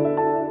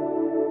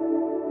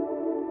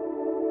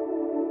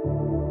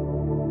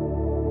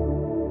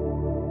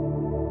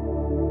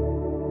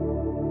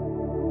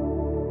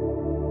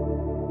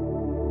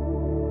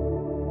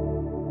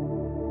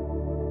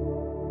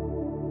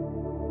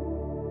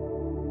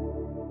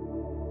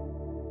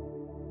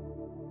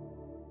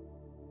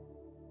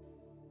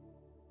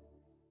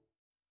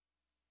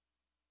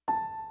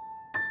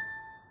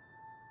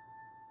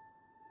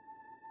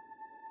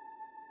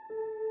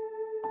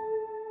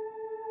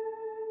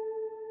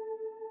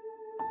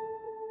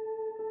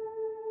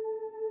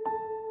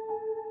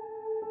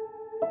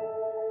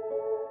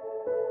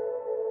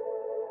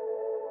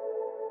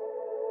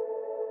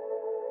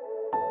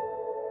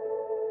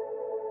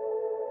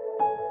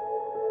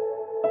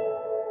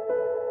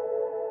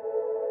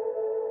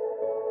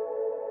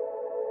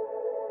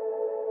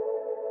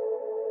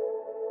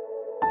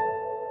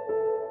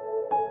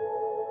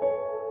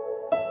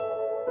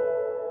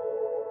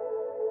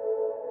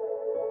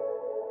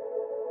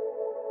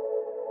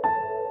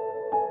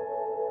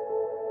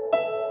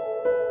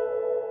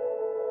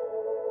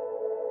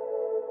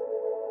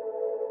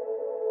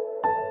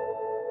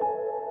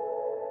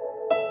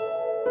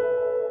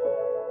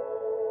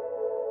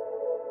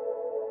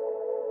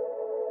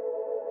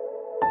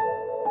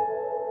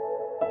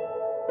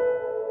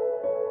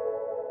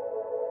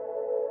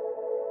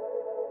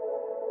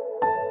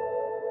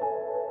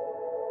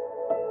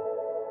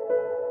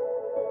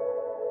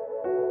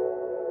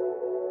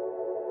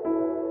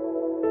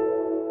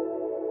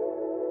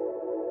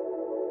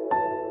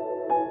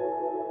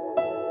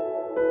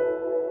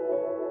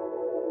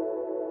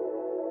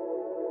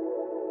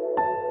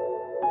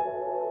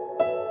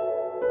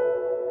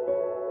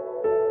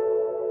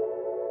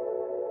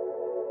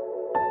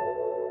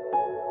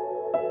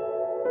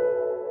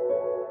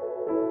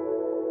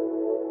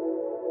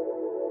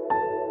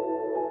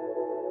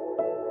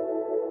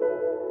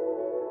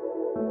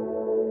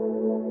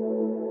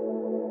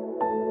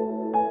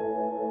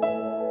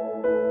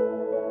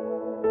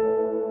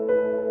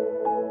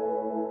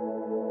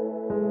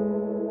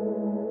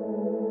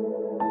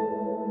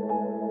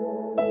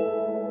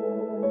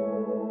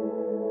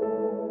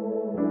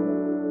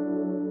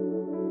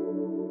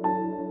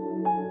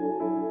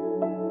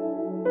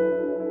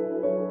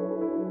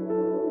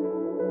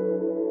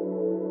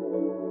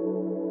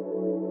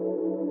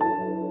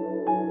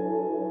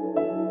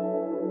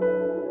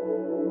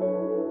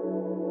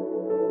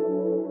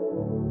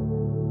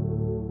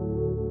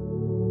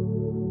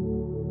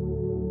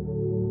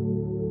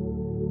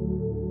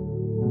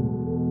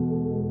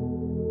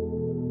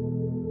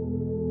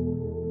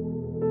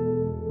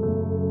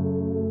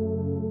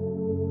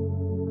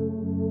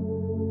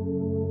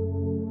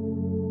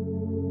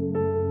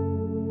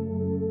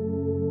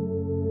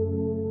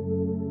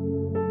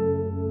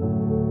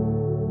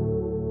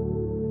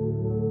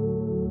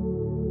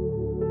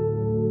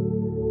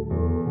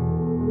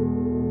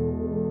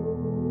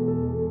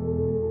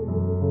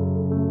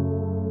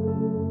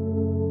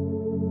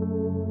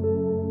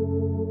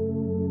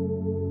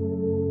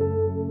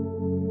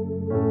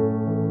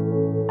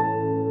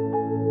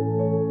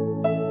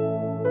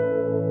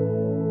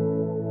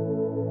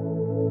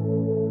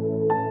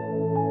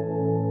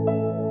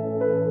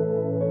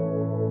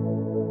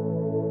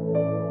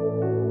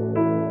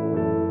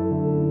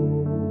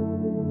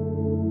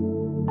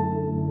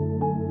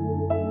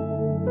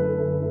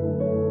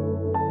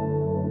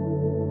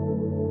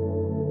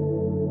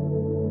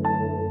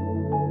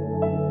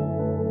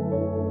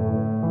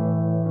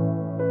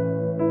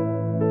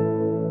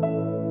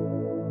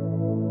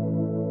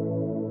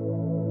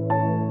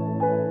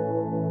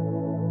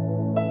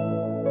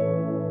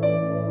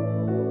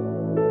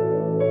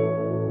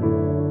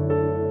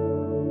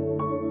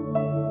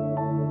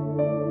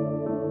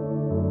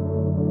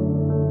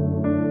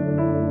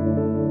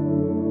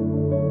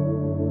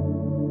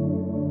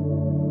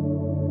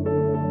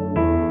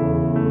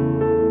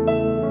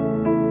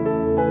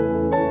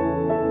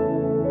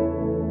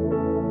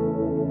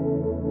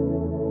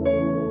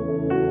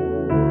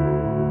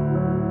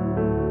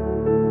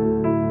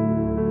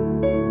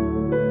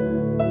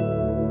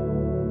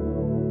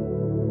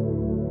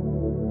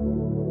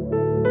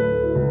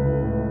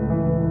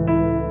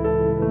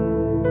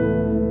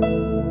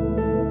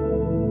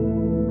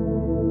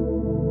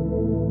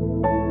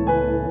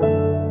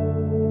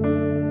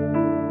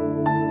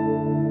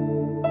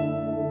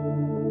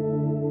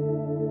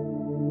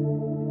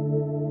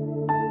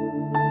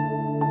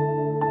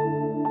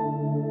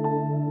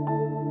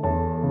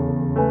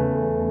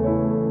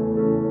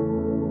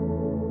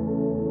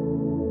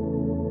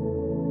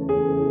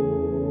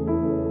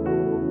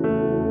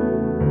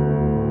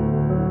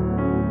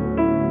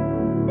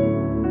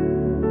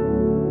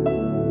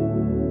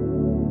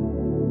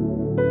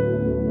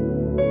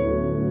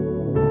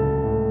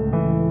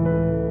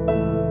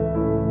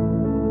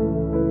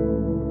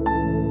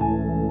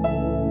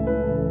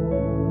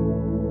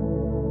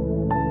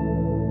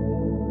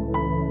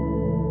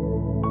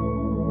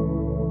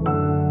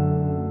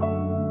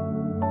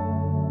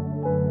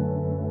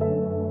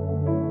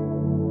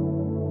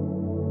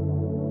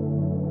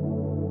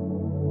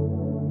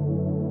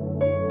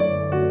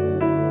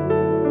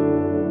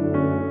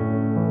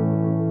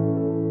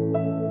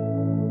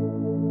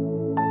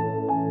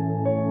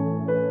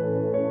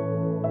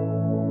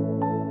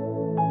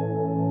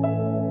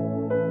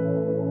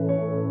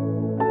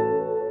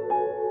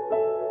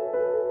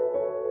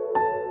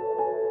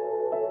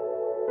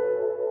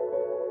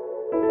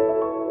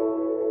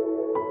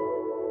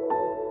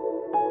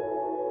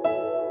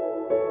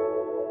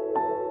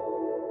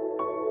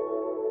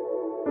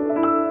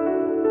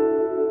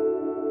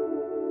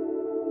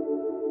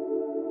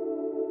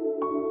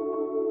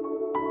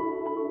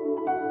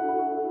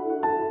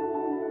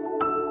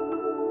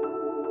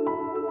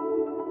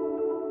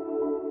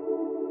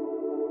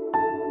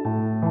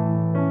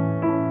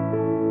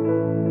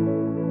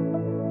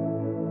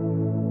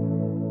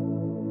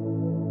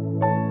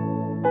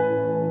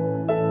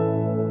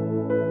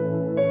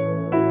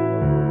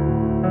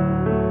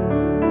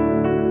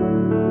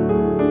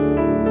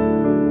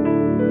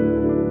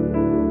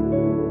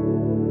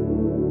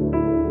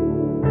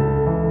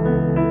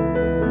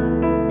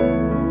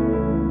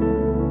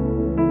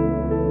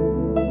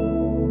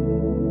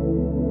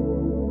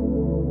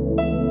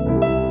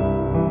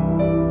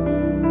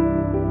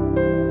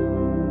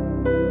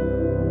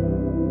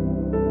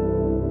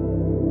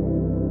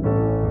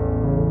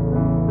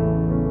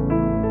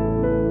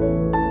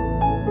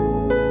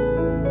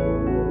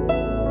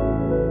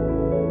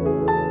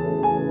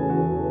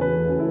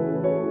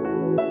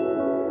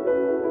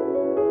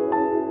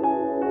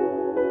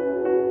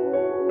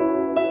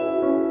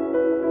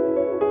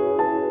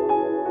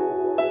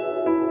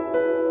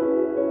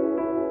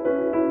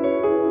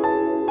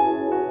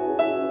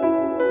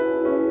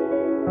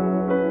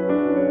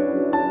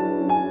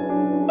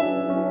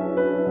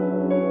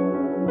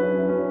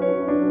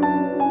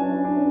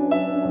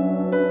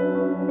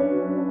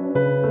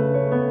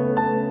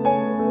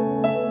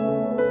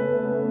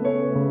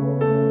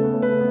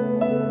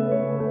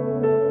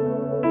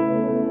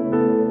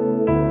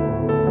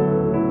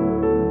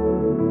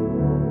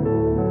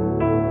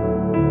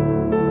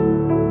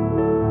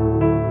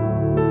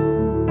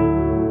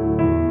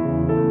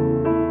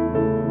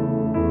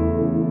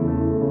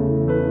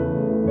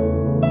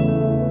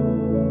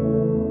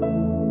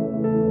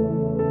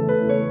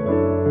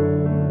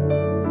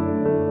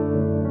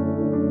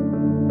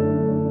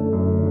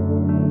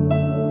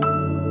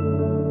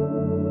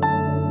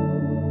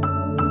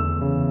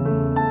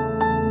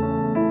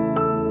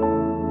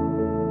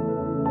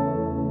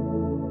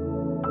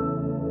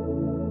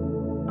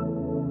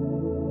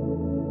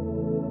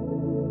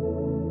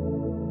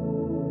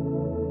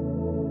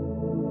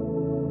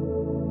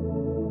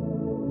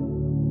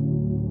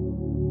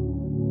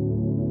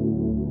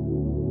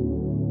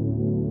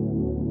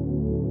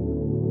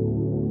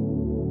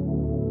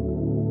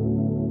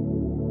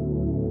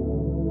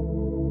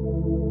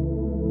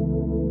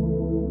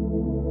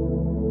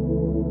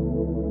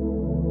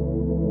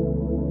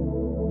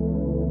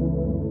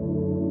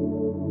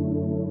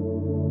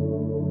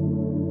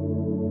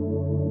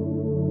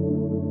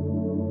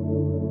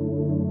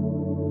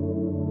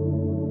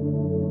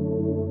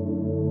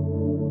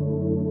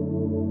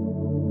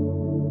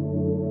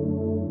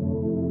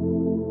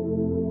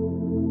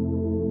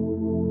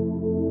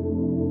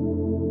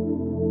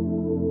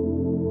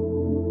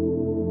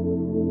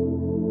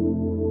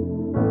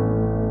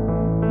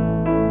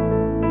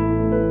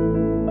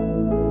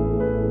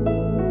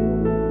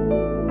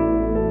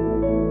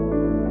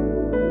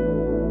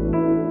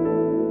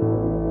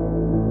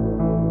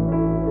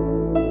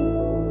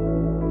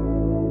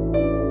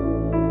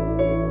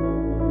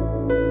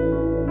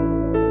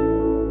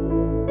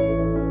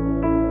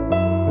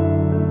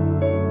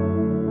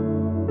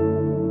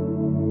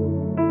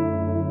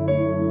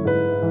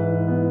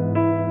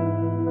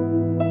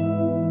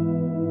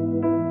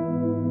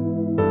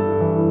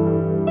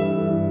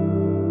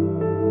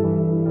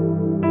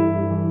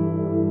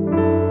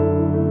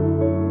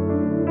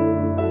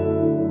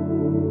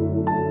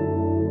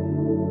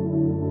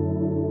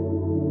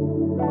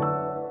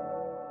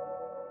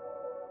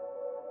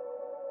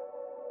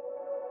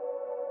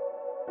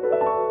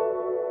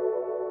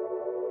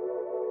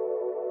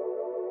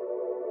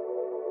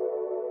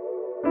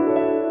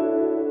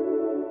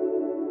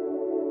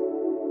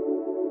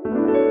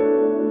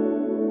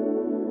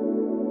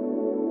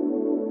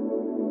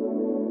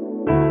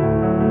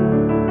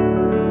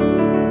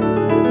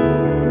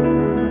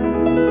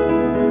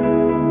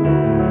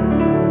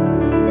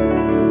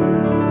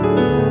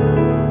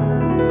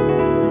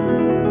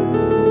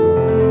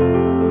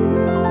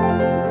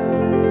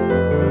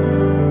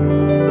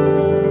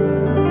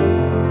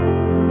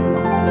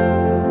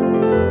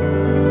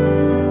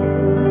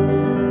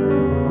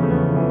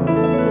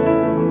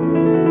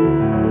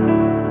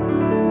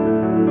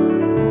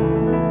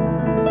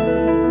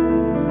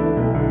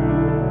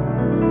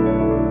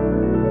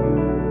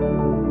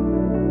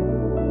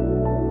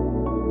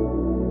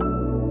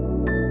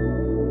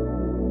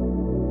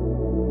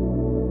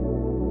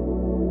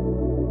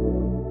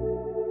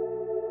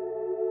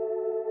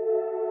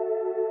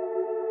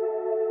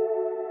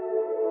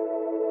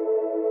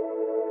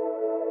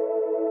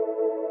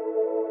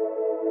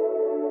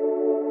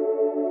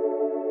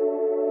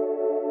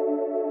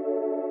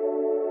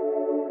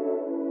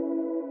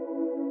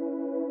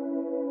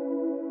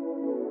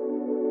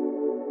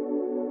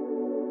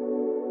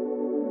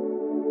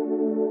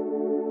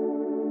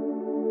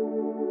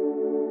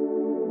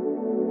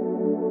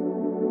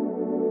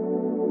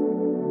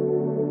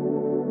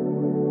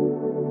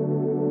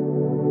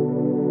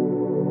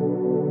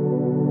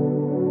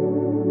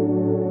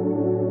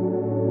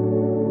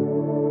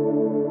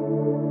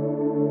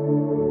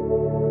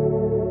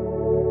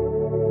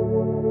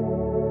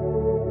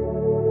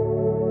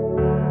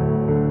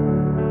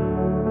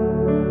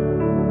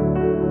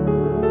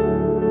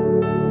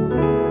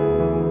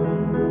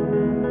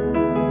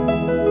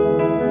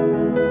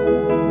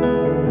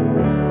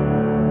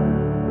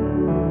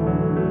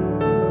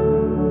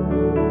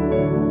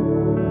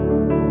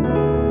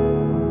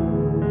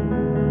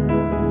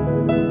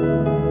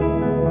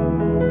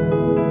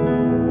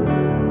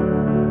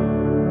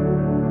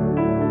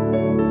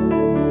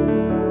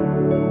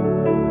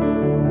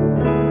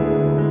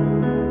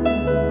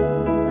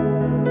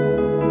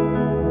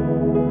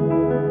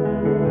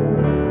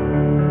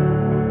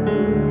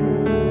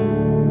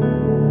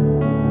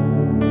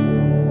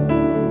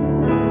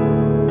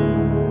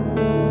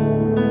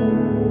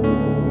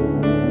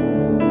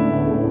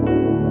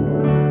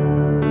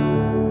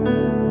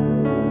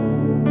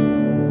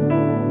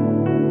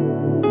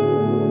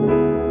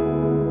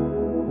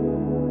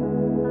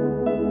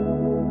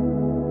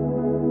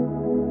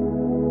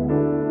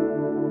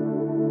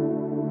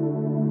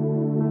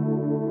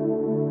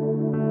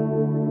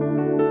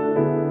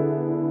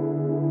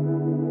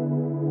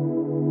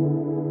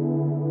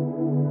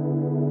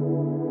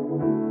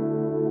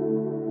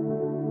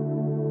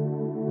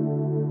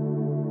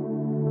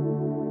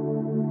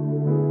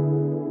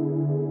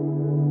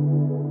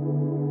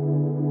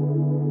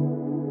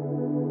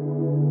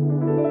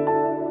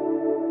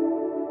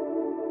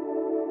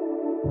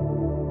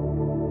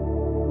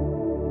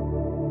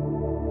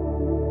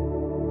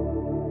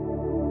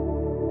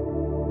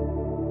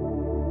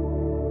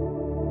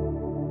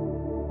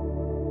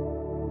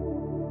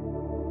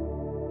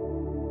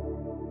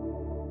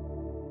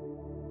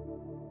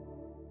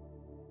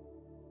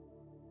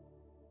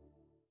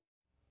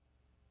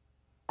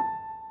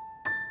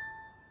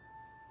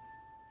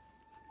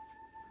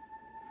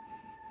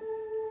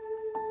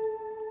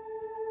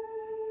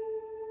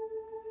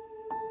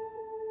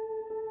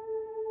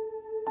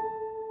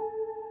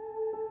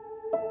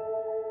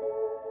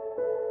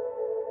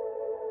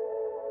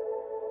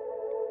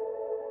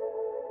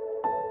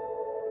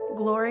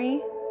 glory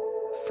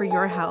for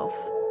your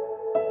health.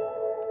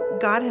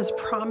 God has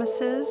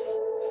promises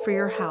for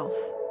your health.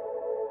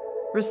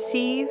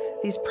 Receive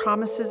these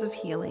promises of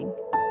healing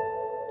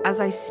as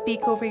I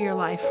speak over your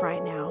life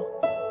right now.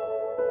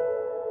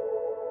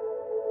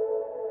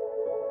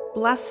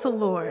 Bless the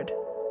Lord,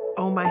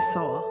 O my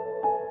soul,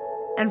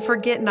 and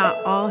forget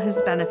not all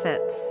his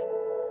benefits,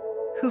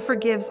 who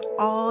forgives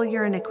all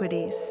your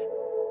iniquities,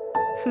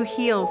 who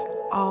heals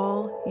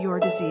all your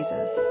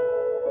diseases,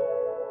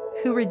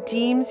 who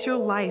redeems your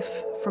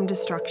life from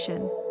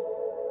destruction,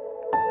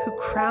 who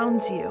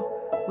crowns you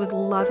with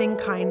loving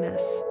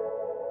kindness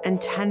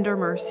and tender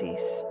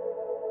mercies,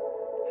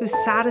 who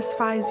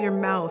satisfies your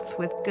mouth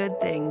with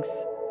good things,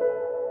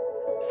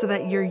 so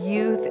that your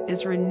youth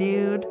is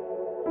renewed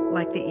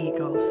like the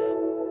eagles.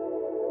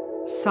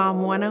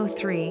 Psalm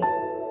 103,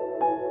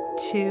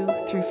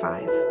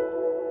 2-5.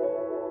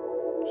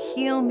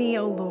 Heal me,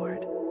 O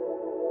Lord,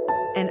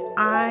 and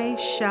I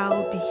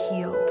shall be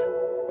healed.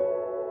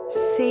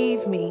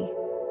 Save me,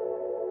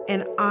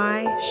 and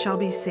I shall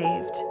be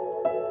saved,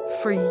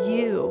 for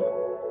you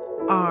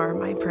are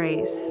my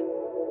praise.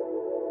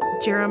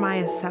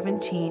 Jeremiah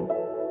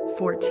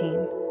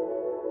 17:14.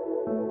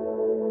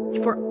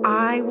 For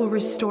I will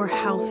restore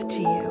health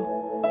to you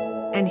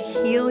and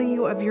heal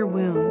you of your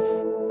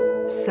wounds,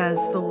 says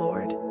the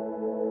Lord.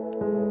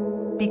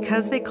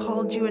 Because they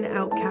called you an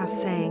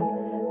outcast, saying,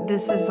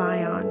 "This is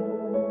Zion,"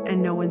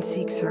 and no one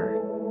seeks her.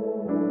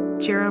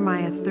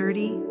 Jeremiah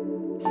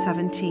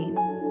 30:17.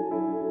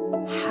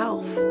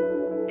 Health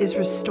is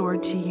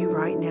restored to you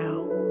right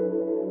now.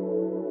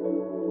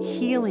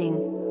 Healing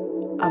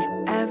of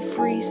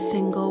every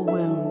single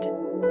wound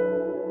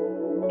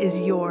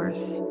is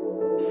yours,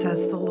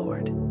 says the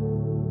Lord.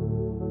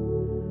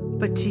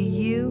 But to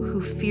you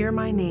who fear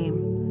my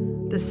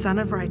name, the Son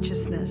of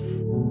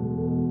Righteousness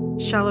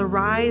shall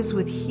arise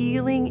with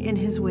healing in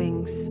his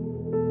wings,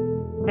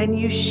 and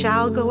you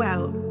shall go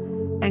out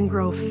and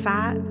grow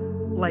fat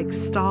like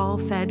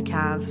stall-fed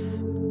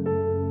calves.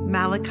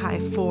 Malachi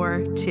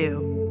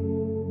 4:2.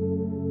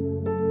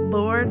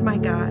 Lord my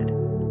God,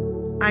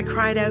 I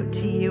cried out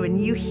to you and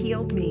you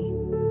healed me.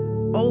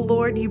 O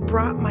Lord, you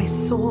brought my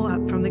soul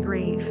up from the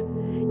grave.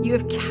 You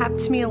have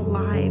kept me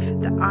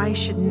alive that I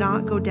should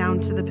not go down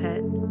to the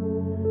pit.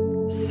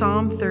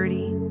 Psalm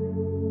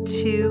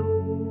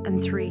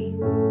 30:2-3.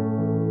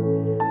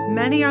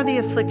 Many are the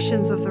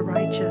afflictions of the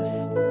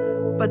righteous,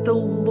 but the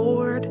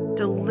Lord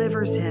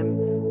delivers him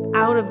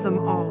out of them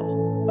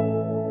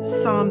all.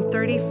 Psalm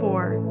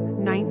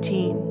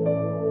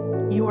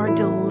 34:19. You are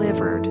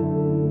delivered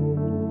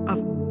of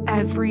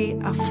every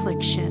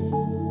affliction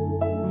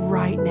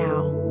right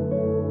now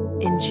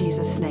in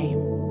Jesus' name.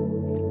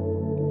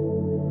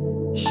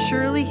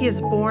 Surely he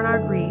has borne our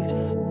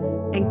griefs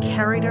and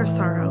carried our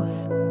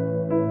sorrows,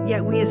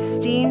 yet we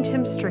esteemed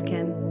him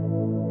stricken,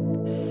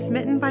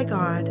 smitten by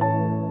God,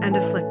 and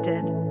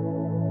afflicted.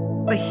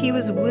 But he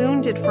was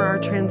wounded for our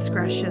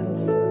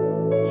transgressions.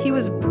 He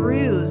was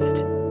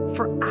bruised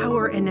for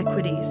our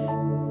iniquities.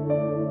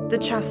 The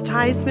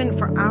chastisement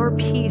for our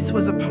peace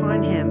was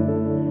upon him,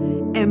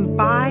 and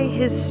by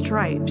his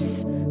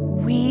stripes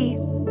we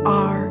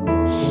are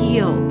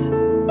healed.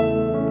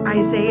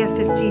 Isaiah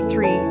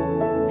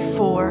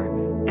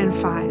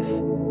 53:4-5.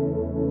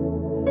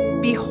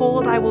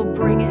 Behold, I will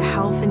bring it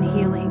health and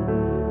healing.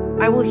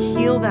 I will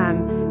heal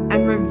them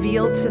and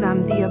reveal to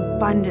them the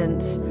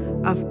abundance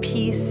of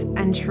peace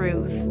and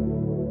truth.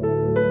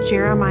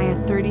 Jeremiah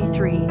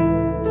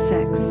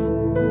 33:6.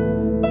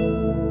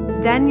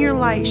 Then your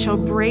light shall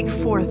break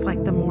forth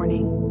like the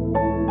morning.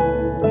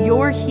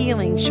 Your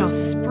healing shall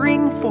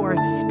spring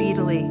forth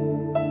speedily,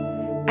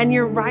 and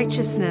your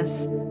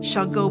righteousness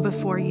shall go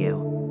before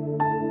you.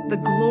 The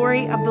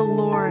glory of the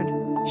Lord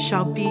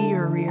shall be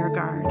your rear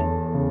guard.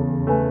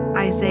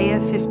 Isaiah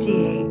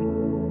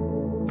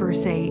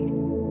 58:8.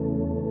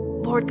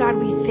 Lord God,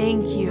 we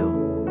thank you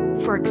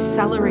for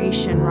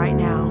acceleration right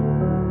now.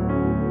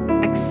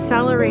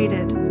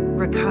 Accelerated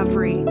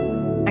recovery,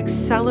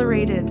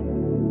 accelerated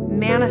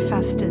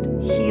manifested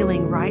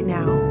healing right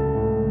now.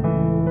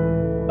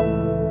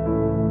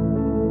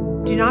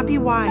 Do not be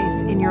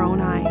wise in your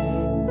own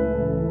eyes.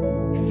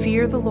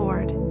 Fear the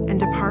Lord and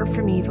depart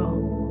from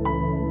evil.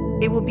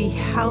 It will be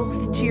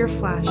health to your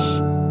flesh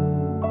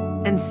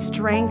and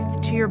strength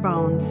to your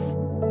bones.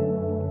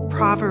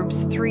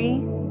 Proverbs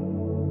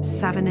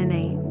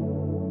 3:7-8.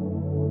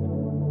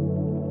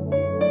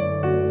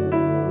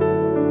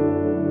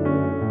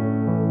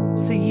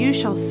 So you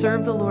shall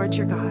serve the Lord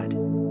your God,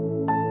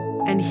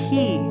 and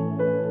he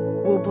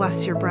will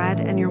bless your bread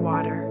and your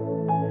water,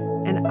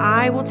 and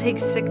I will take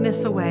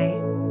sickness away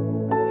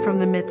from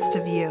the midst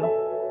of you.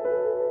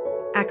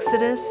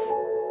 Exodus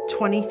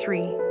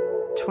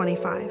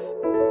 23:25.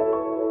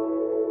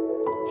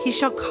 He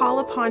shall call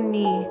upon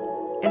me,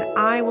 and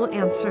I will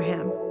answer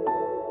him.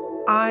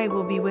 I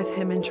will be with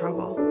him in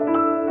trouble.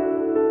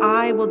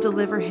 I will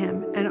deliver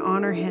him and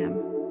honor him.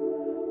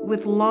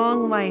 With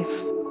long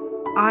life,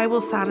 I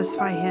will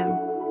satisfy him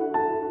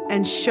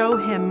and show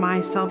him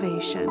my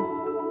salvation.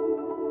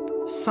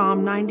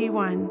 Psalm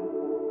 91,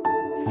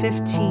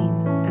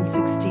 15 and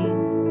 16.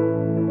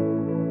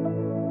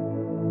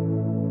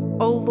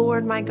 O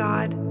Lord my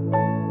God,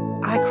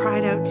 I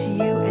cried out to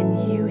you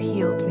and you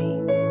healed me.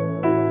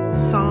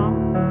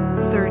 Psalm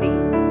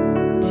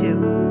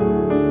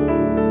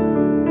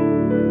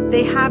 32.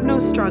 They have no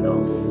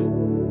struggles.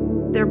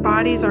 Their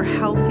bodies are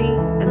healthy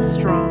and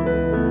strong.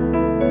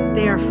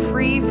 They are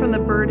free from the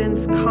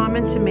burdens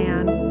common to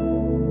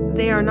man.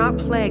 They are not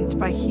plagued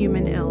by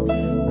human ills.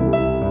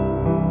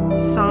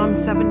 Psalm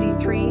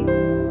 73,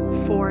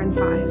 4 and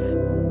 5.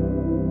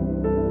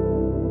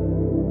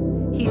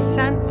 He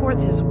sent forth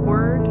his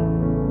word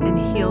and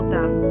healed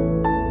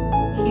them.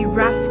 He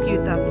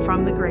rescued them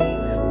from the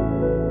grave.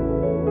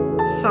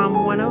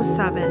 Psalm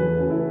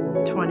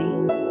 107, 20.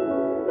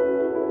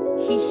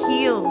 He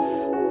heals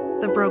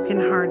the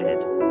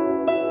brokenhearted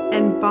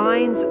and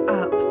binds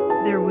up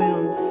their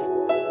wounds.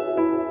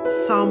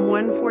 Psalm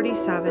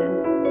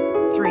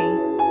 147, 3.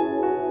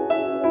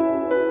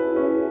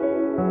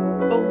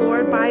 O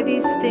Lord, by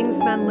these things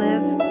men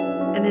live,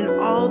 and in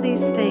all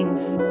these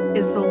things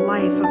is the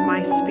life of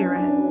my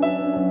spirit.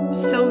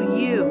 So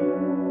you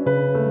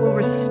will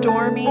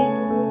restore me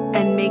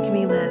and make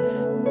me live.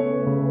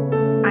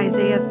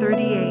 Isaiah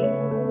 38,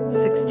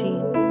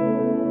 16.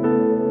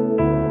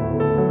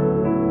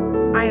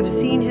 I have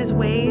seen his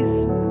ways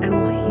and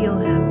will heal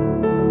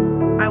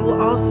him. I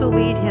will also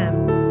lead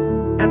him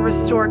and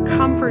restore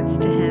comforts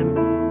to him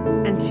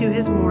and to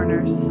his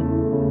mourners.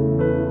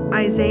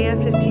 Isaiah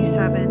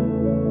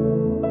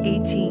 57,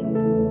 18.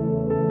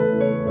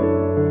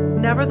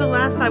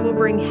 Nevertheless, I will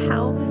bring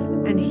health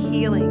and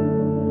healing.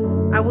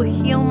 I will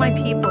heal my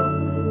people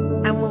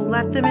and will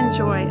let them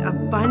enjoy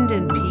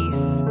abundant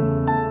peace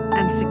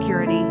and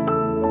security.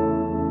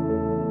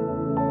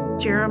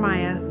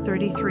 Jeremiah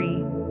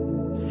 33,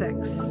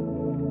 6.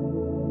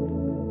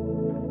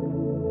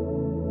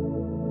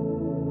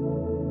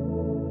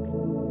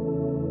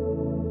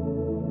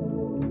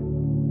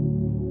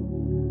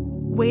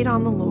 Wait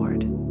on the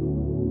Lord.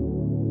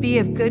 Be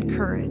of good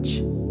courage,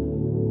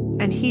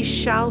 and he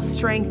shall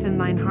strengthen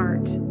thine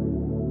heart.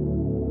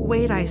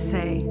 Wait, I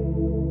say,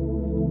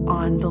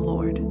 on the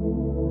Lord.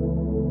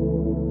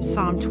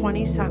 Psalm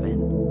 27,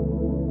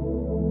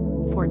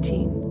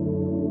 14.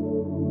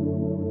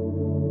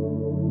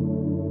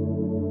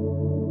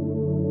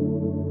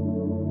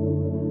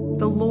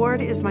 The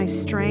Lord is my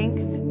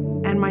strength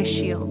and my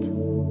shield.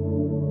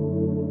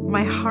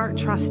 My heart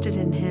trusted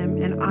in him,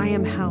 and I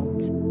am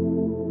helped.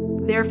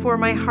 Therefore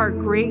my heart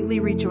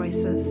greatly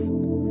rejoices,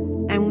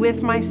 and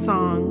with my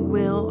song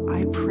will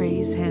I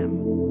praise him.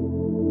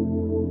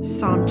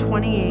 Psalm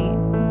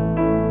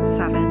 28,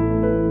 7.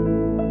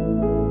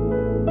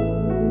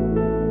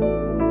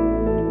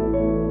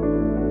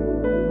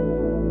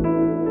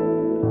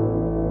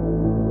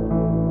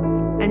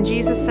 And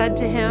Jesus said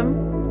to him,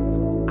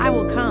 I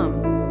will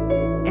come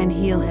and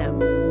heal him.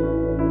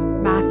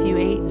 Matthew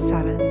 8,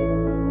 7.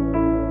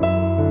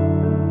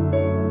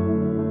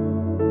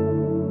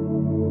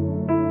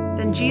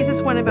 Then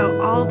Jesus went about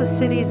all the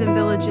cities and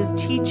villages,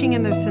 teaching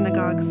in their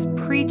synagogues,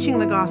 preaching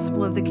the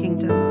gospel of the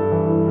kingdom,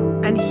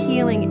 and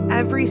healing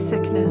every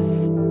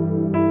sickness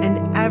and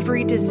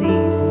every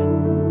disease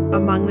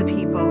among the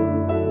people.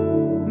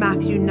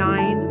 Matthew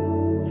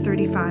 9,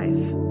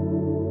 35.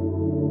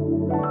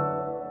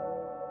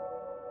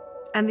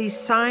 And these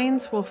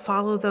signs will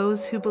follow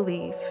those who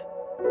believe.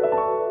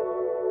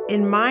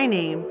 In my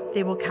name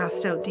they will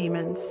cast out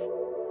demons.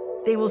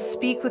 They will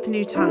speak with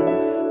new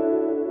tongues.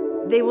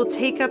 They will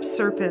take up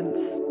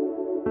serpents.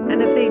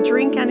 And if they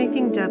drink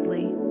anything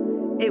deadly,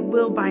 it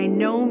will by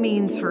no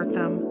means hurt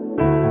them.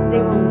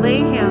 They will lay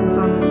hands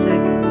on the sick,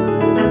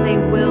 and they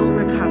will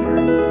recover.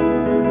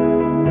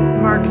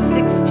 Mark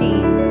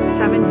 16,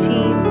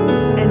 17,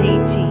 and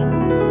 18.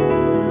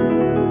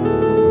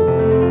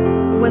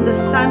 When the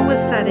sun was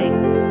setting,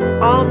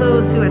 all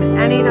those who had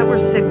any that were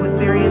sick with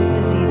various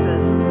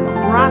diseases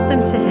brought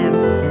them to him,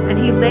 and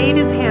he laid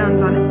his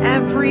hands on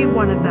every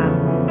one of them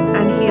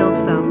and healed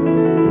them.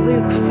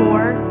 Luke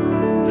 4,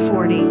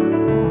 40.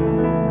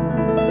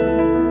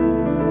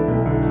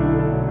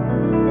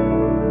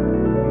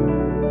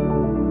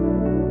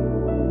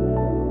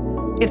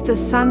 If the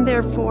Son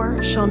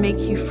therefore shall make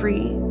you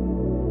free,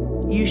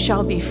 you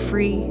shall be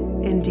free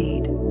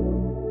indeed.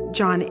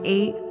 John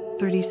 8,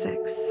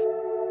 36.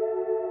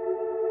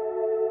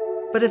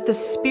 But if the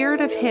Spirit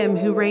of him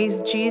who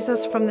raised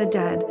Jesus from the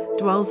dead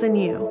dwells in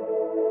you,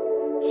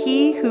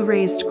 he who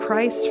raised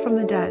Christ from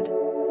the dead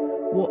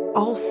will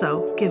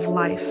also give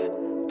life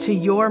to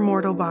your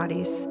mortal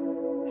bodies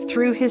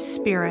through his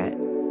Spirit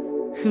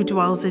who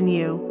dwells in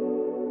you.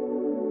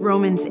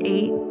 Romans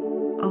 8,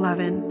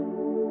 11.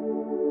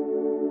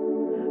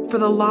 For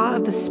the law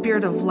of the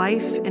Spirit of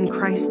life in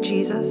Christ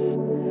Jesus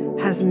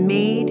has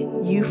made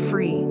you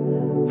free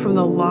from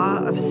the law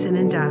of sin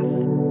and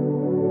death.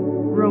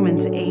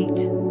 Romans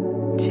 8,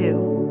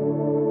 2.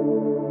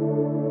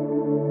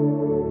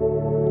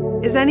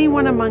 Is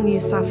anyone among you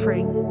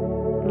suffering?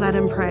 Let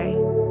him pray.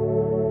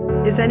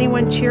 Is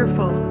anyone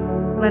cheerful?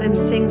 Let him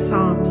sing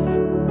psalms.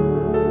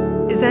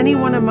 Is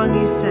anyone among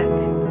you sick?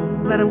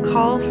 Let him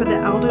call for the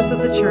elders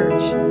of the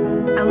church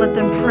and let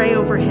them pray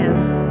over him,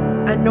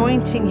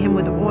 anointing him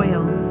with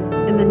oil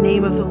in the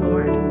name of the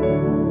Lord.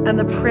 And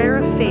the prayer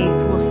of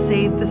faith will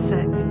save the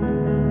sick,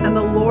 and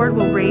the Lord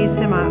will raise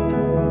him up.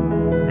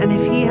 And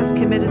if he has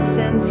committed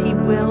sins, he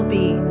will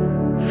be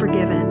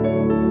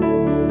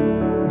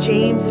forgiven.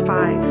 James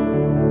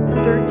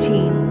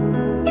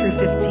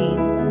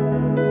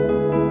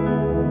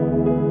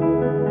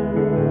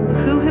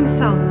 5:13-15. Who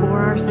himself bore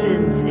our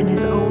sins in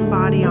his own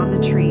body on the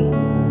tree,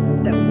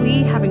 that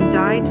we, having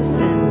died to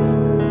sins,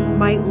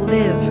 might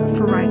live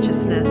for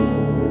righteousness,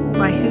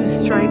 by whose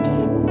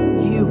stripes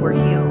you were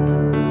healed.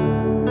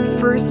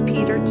 1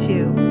 Peter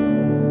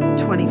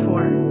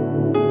 2:24.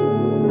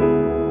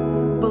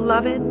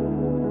 Beloved,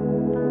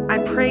 I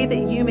pray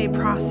that you may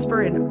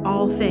prosper in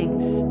all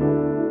things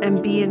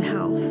and be in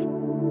health,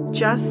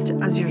 just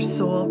as your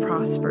soul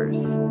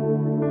prospers.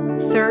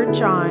 3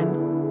 John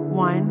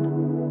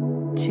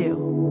 1:2.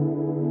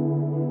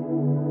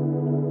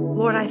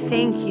 Lord, I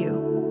thank you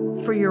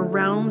for your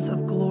realms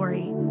of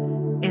glory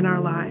in our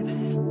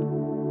lives.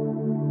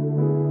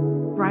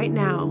 Right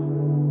now,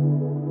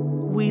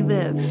 we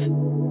live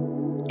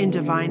in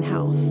divine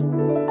health.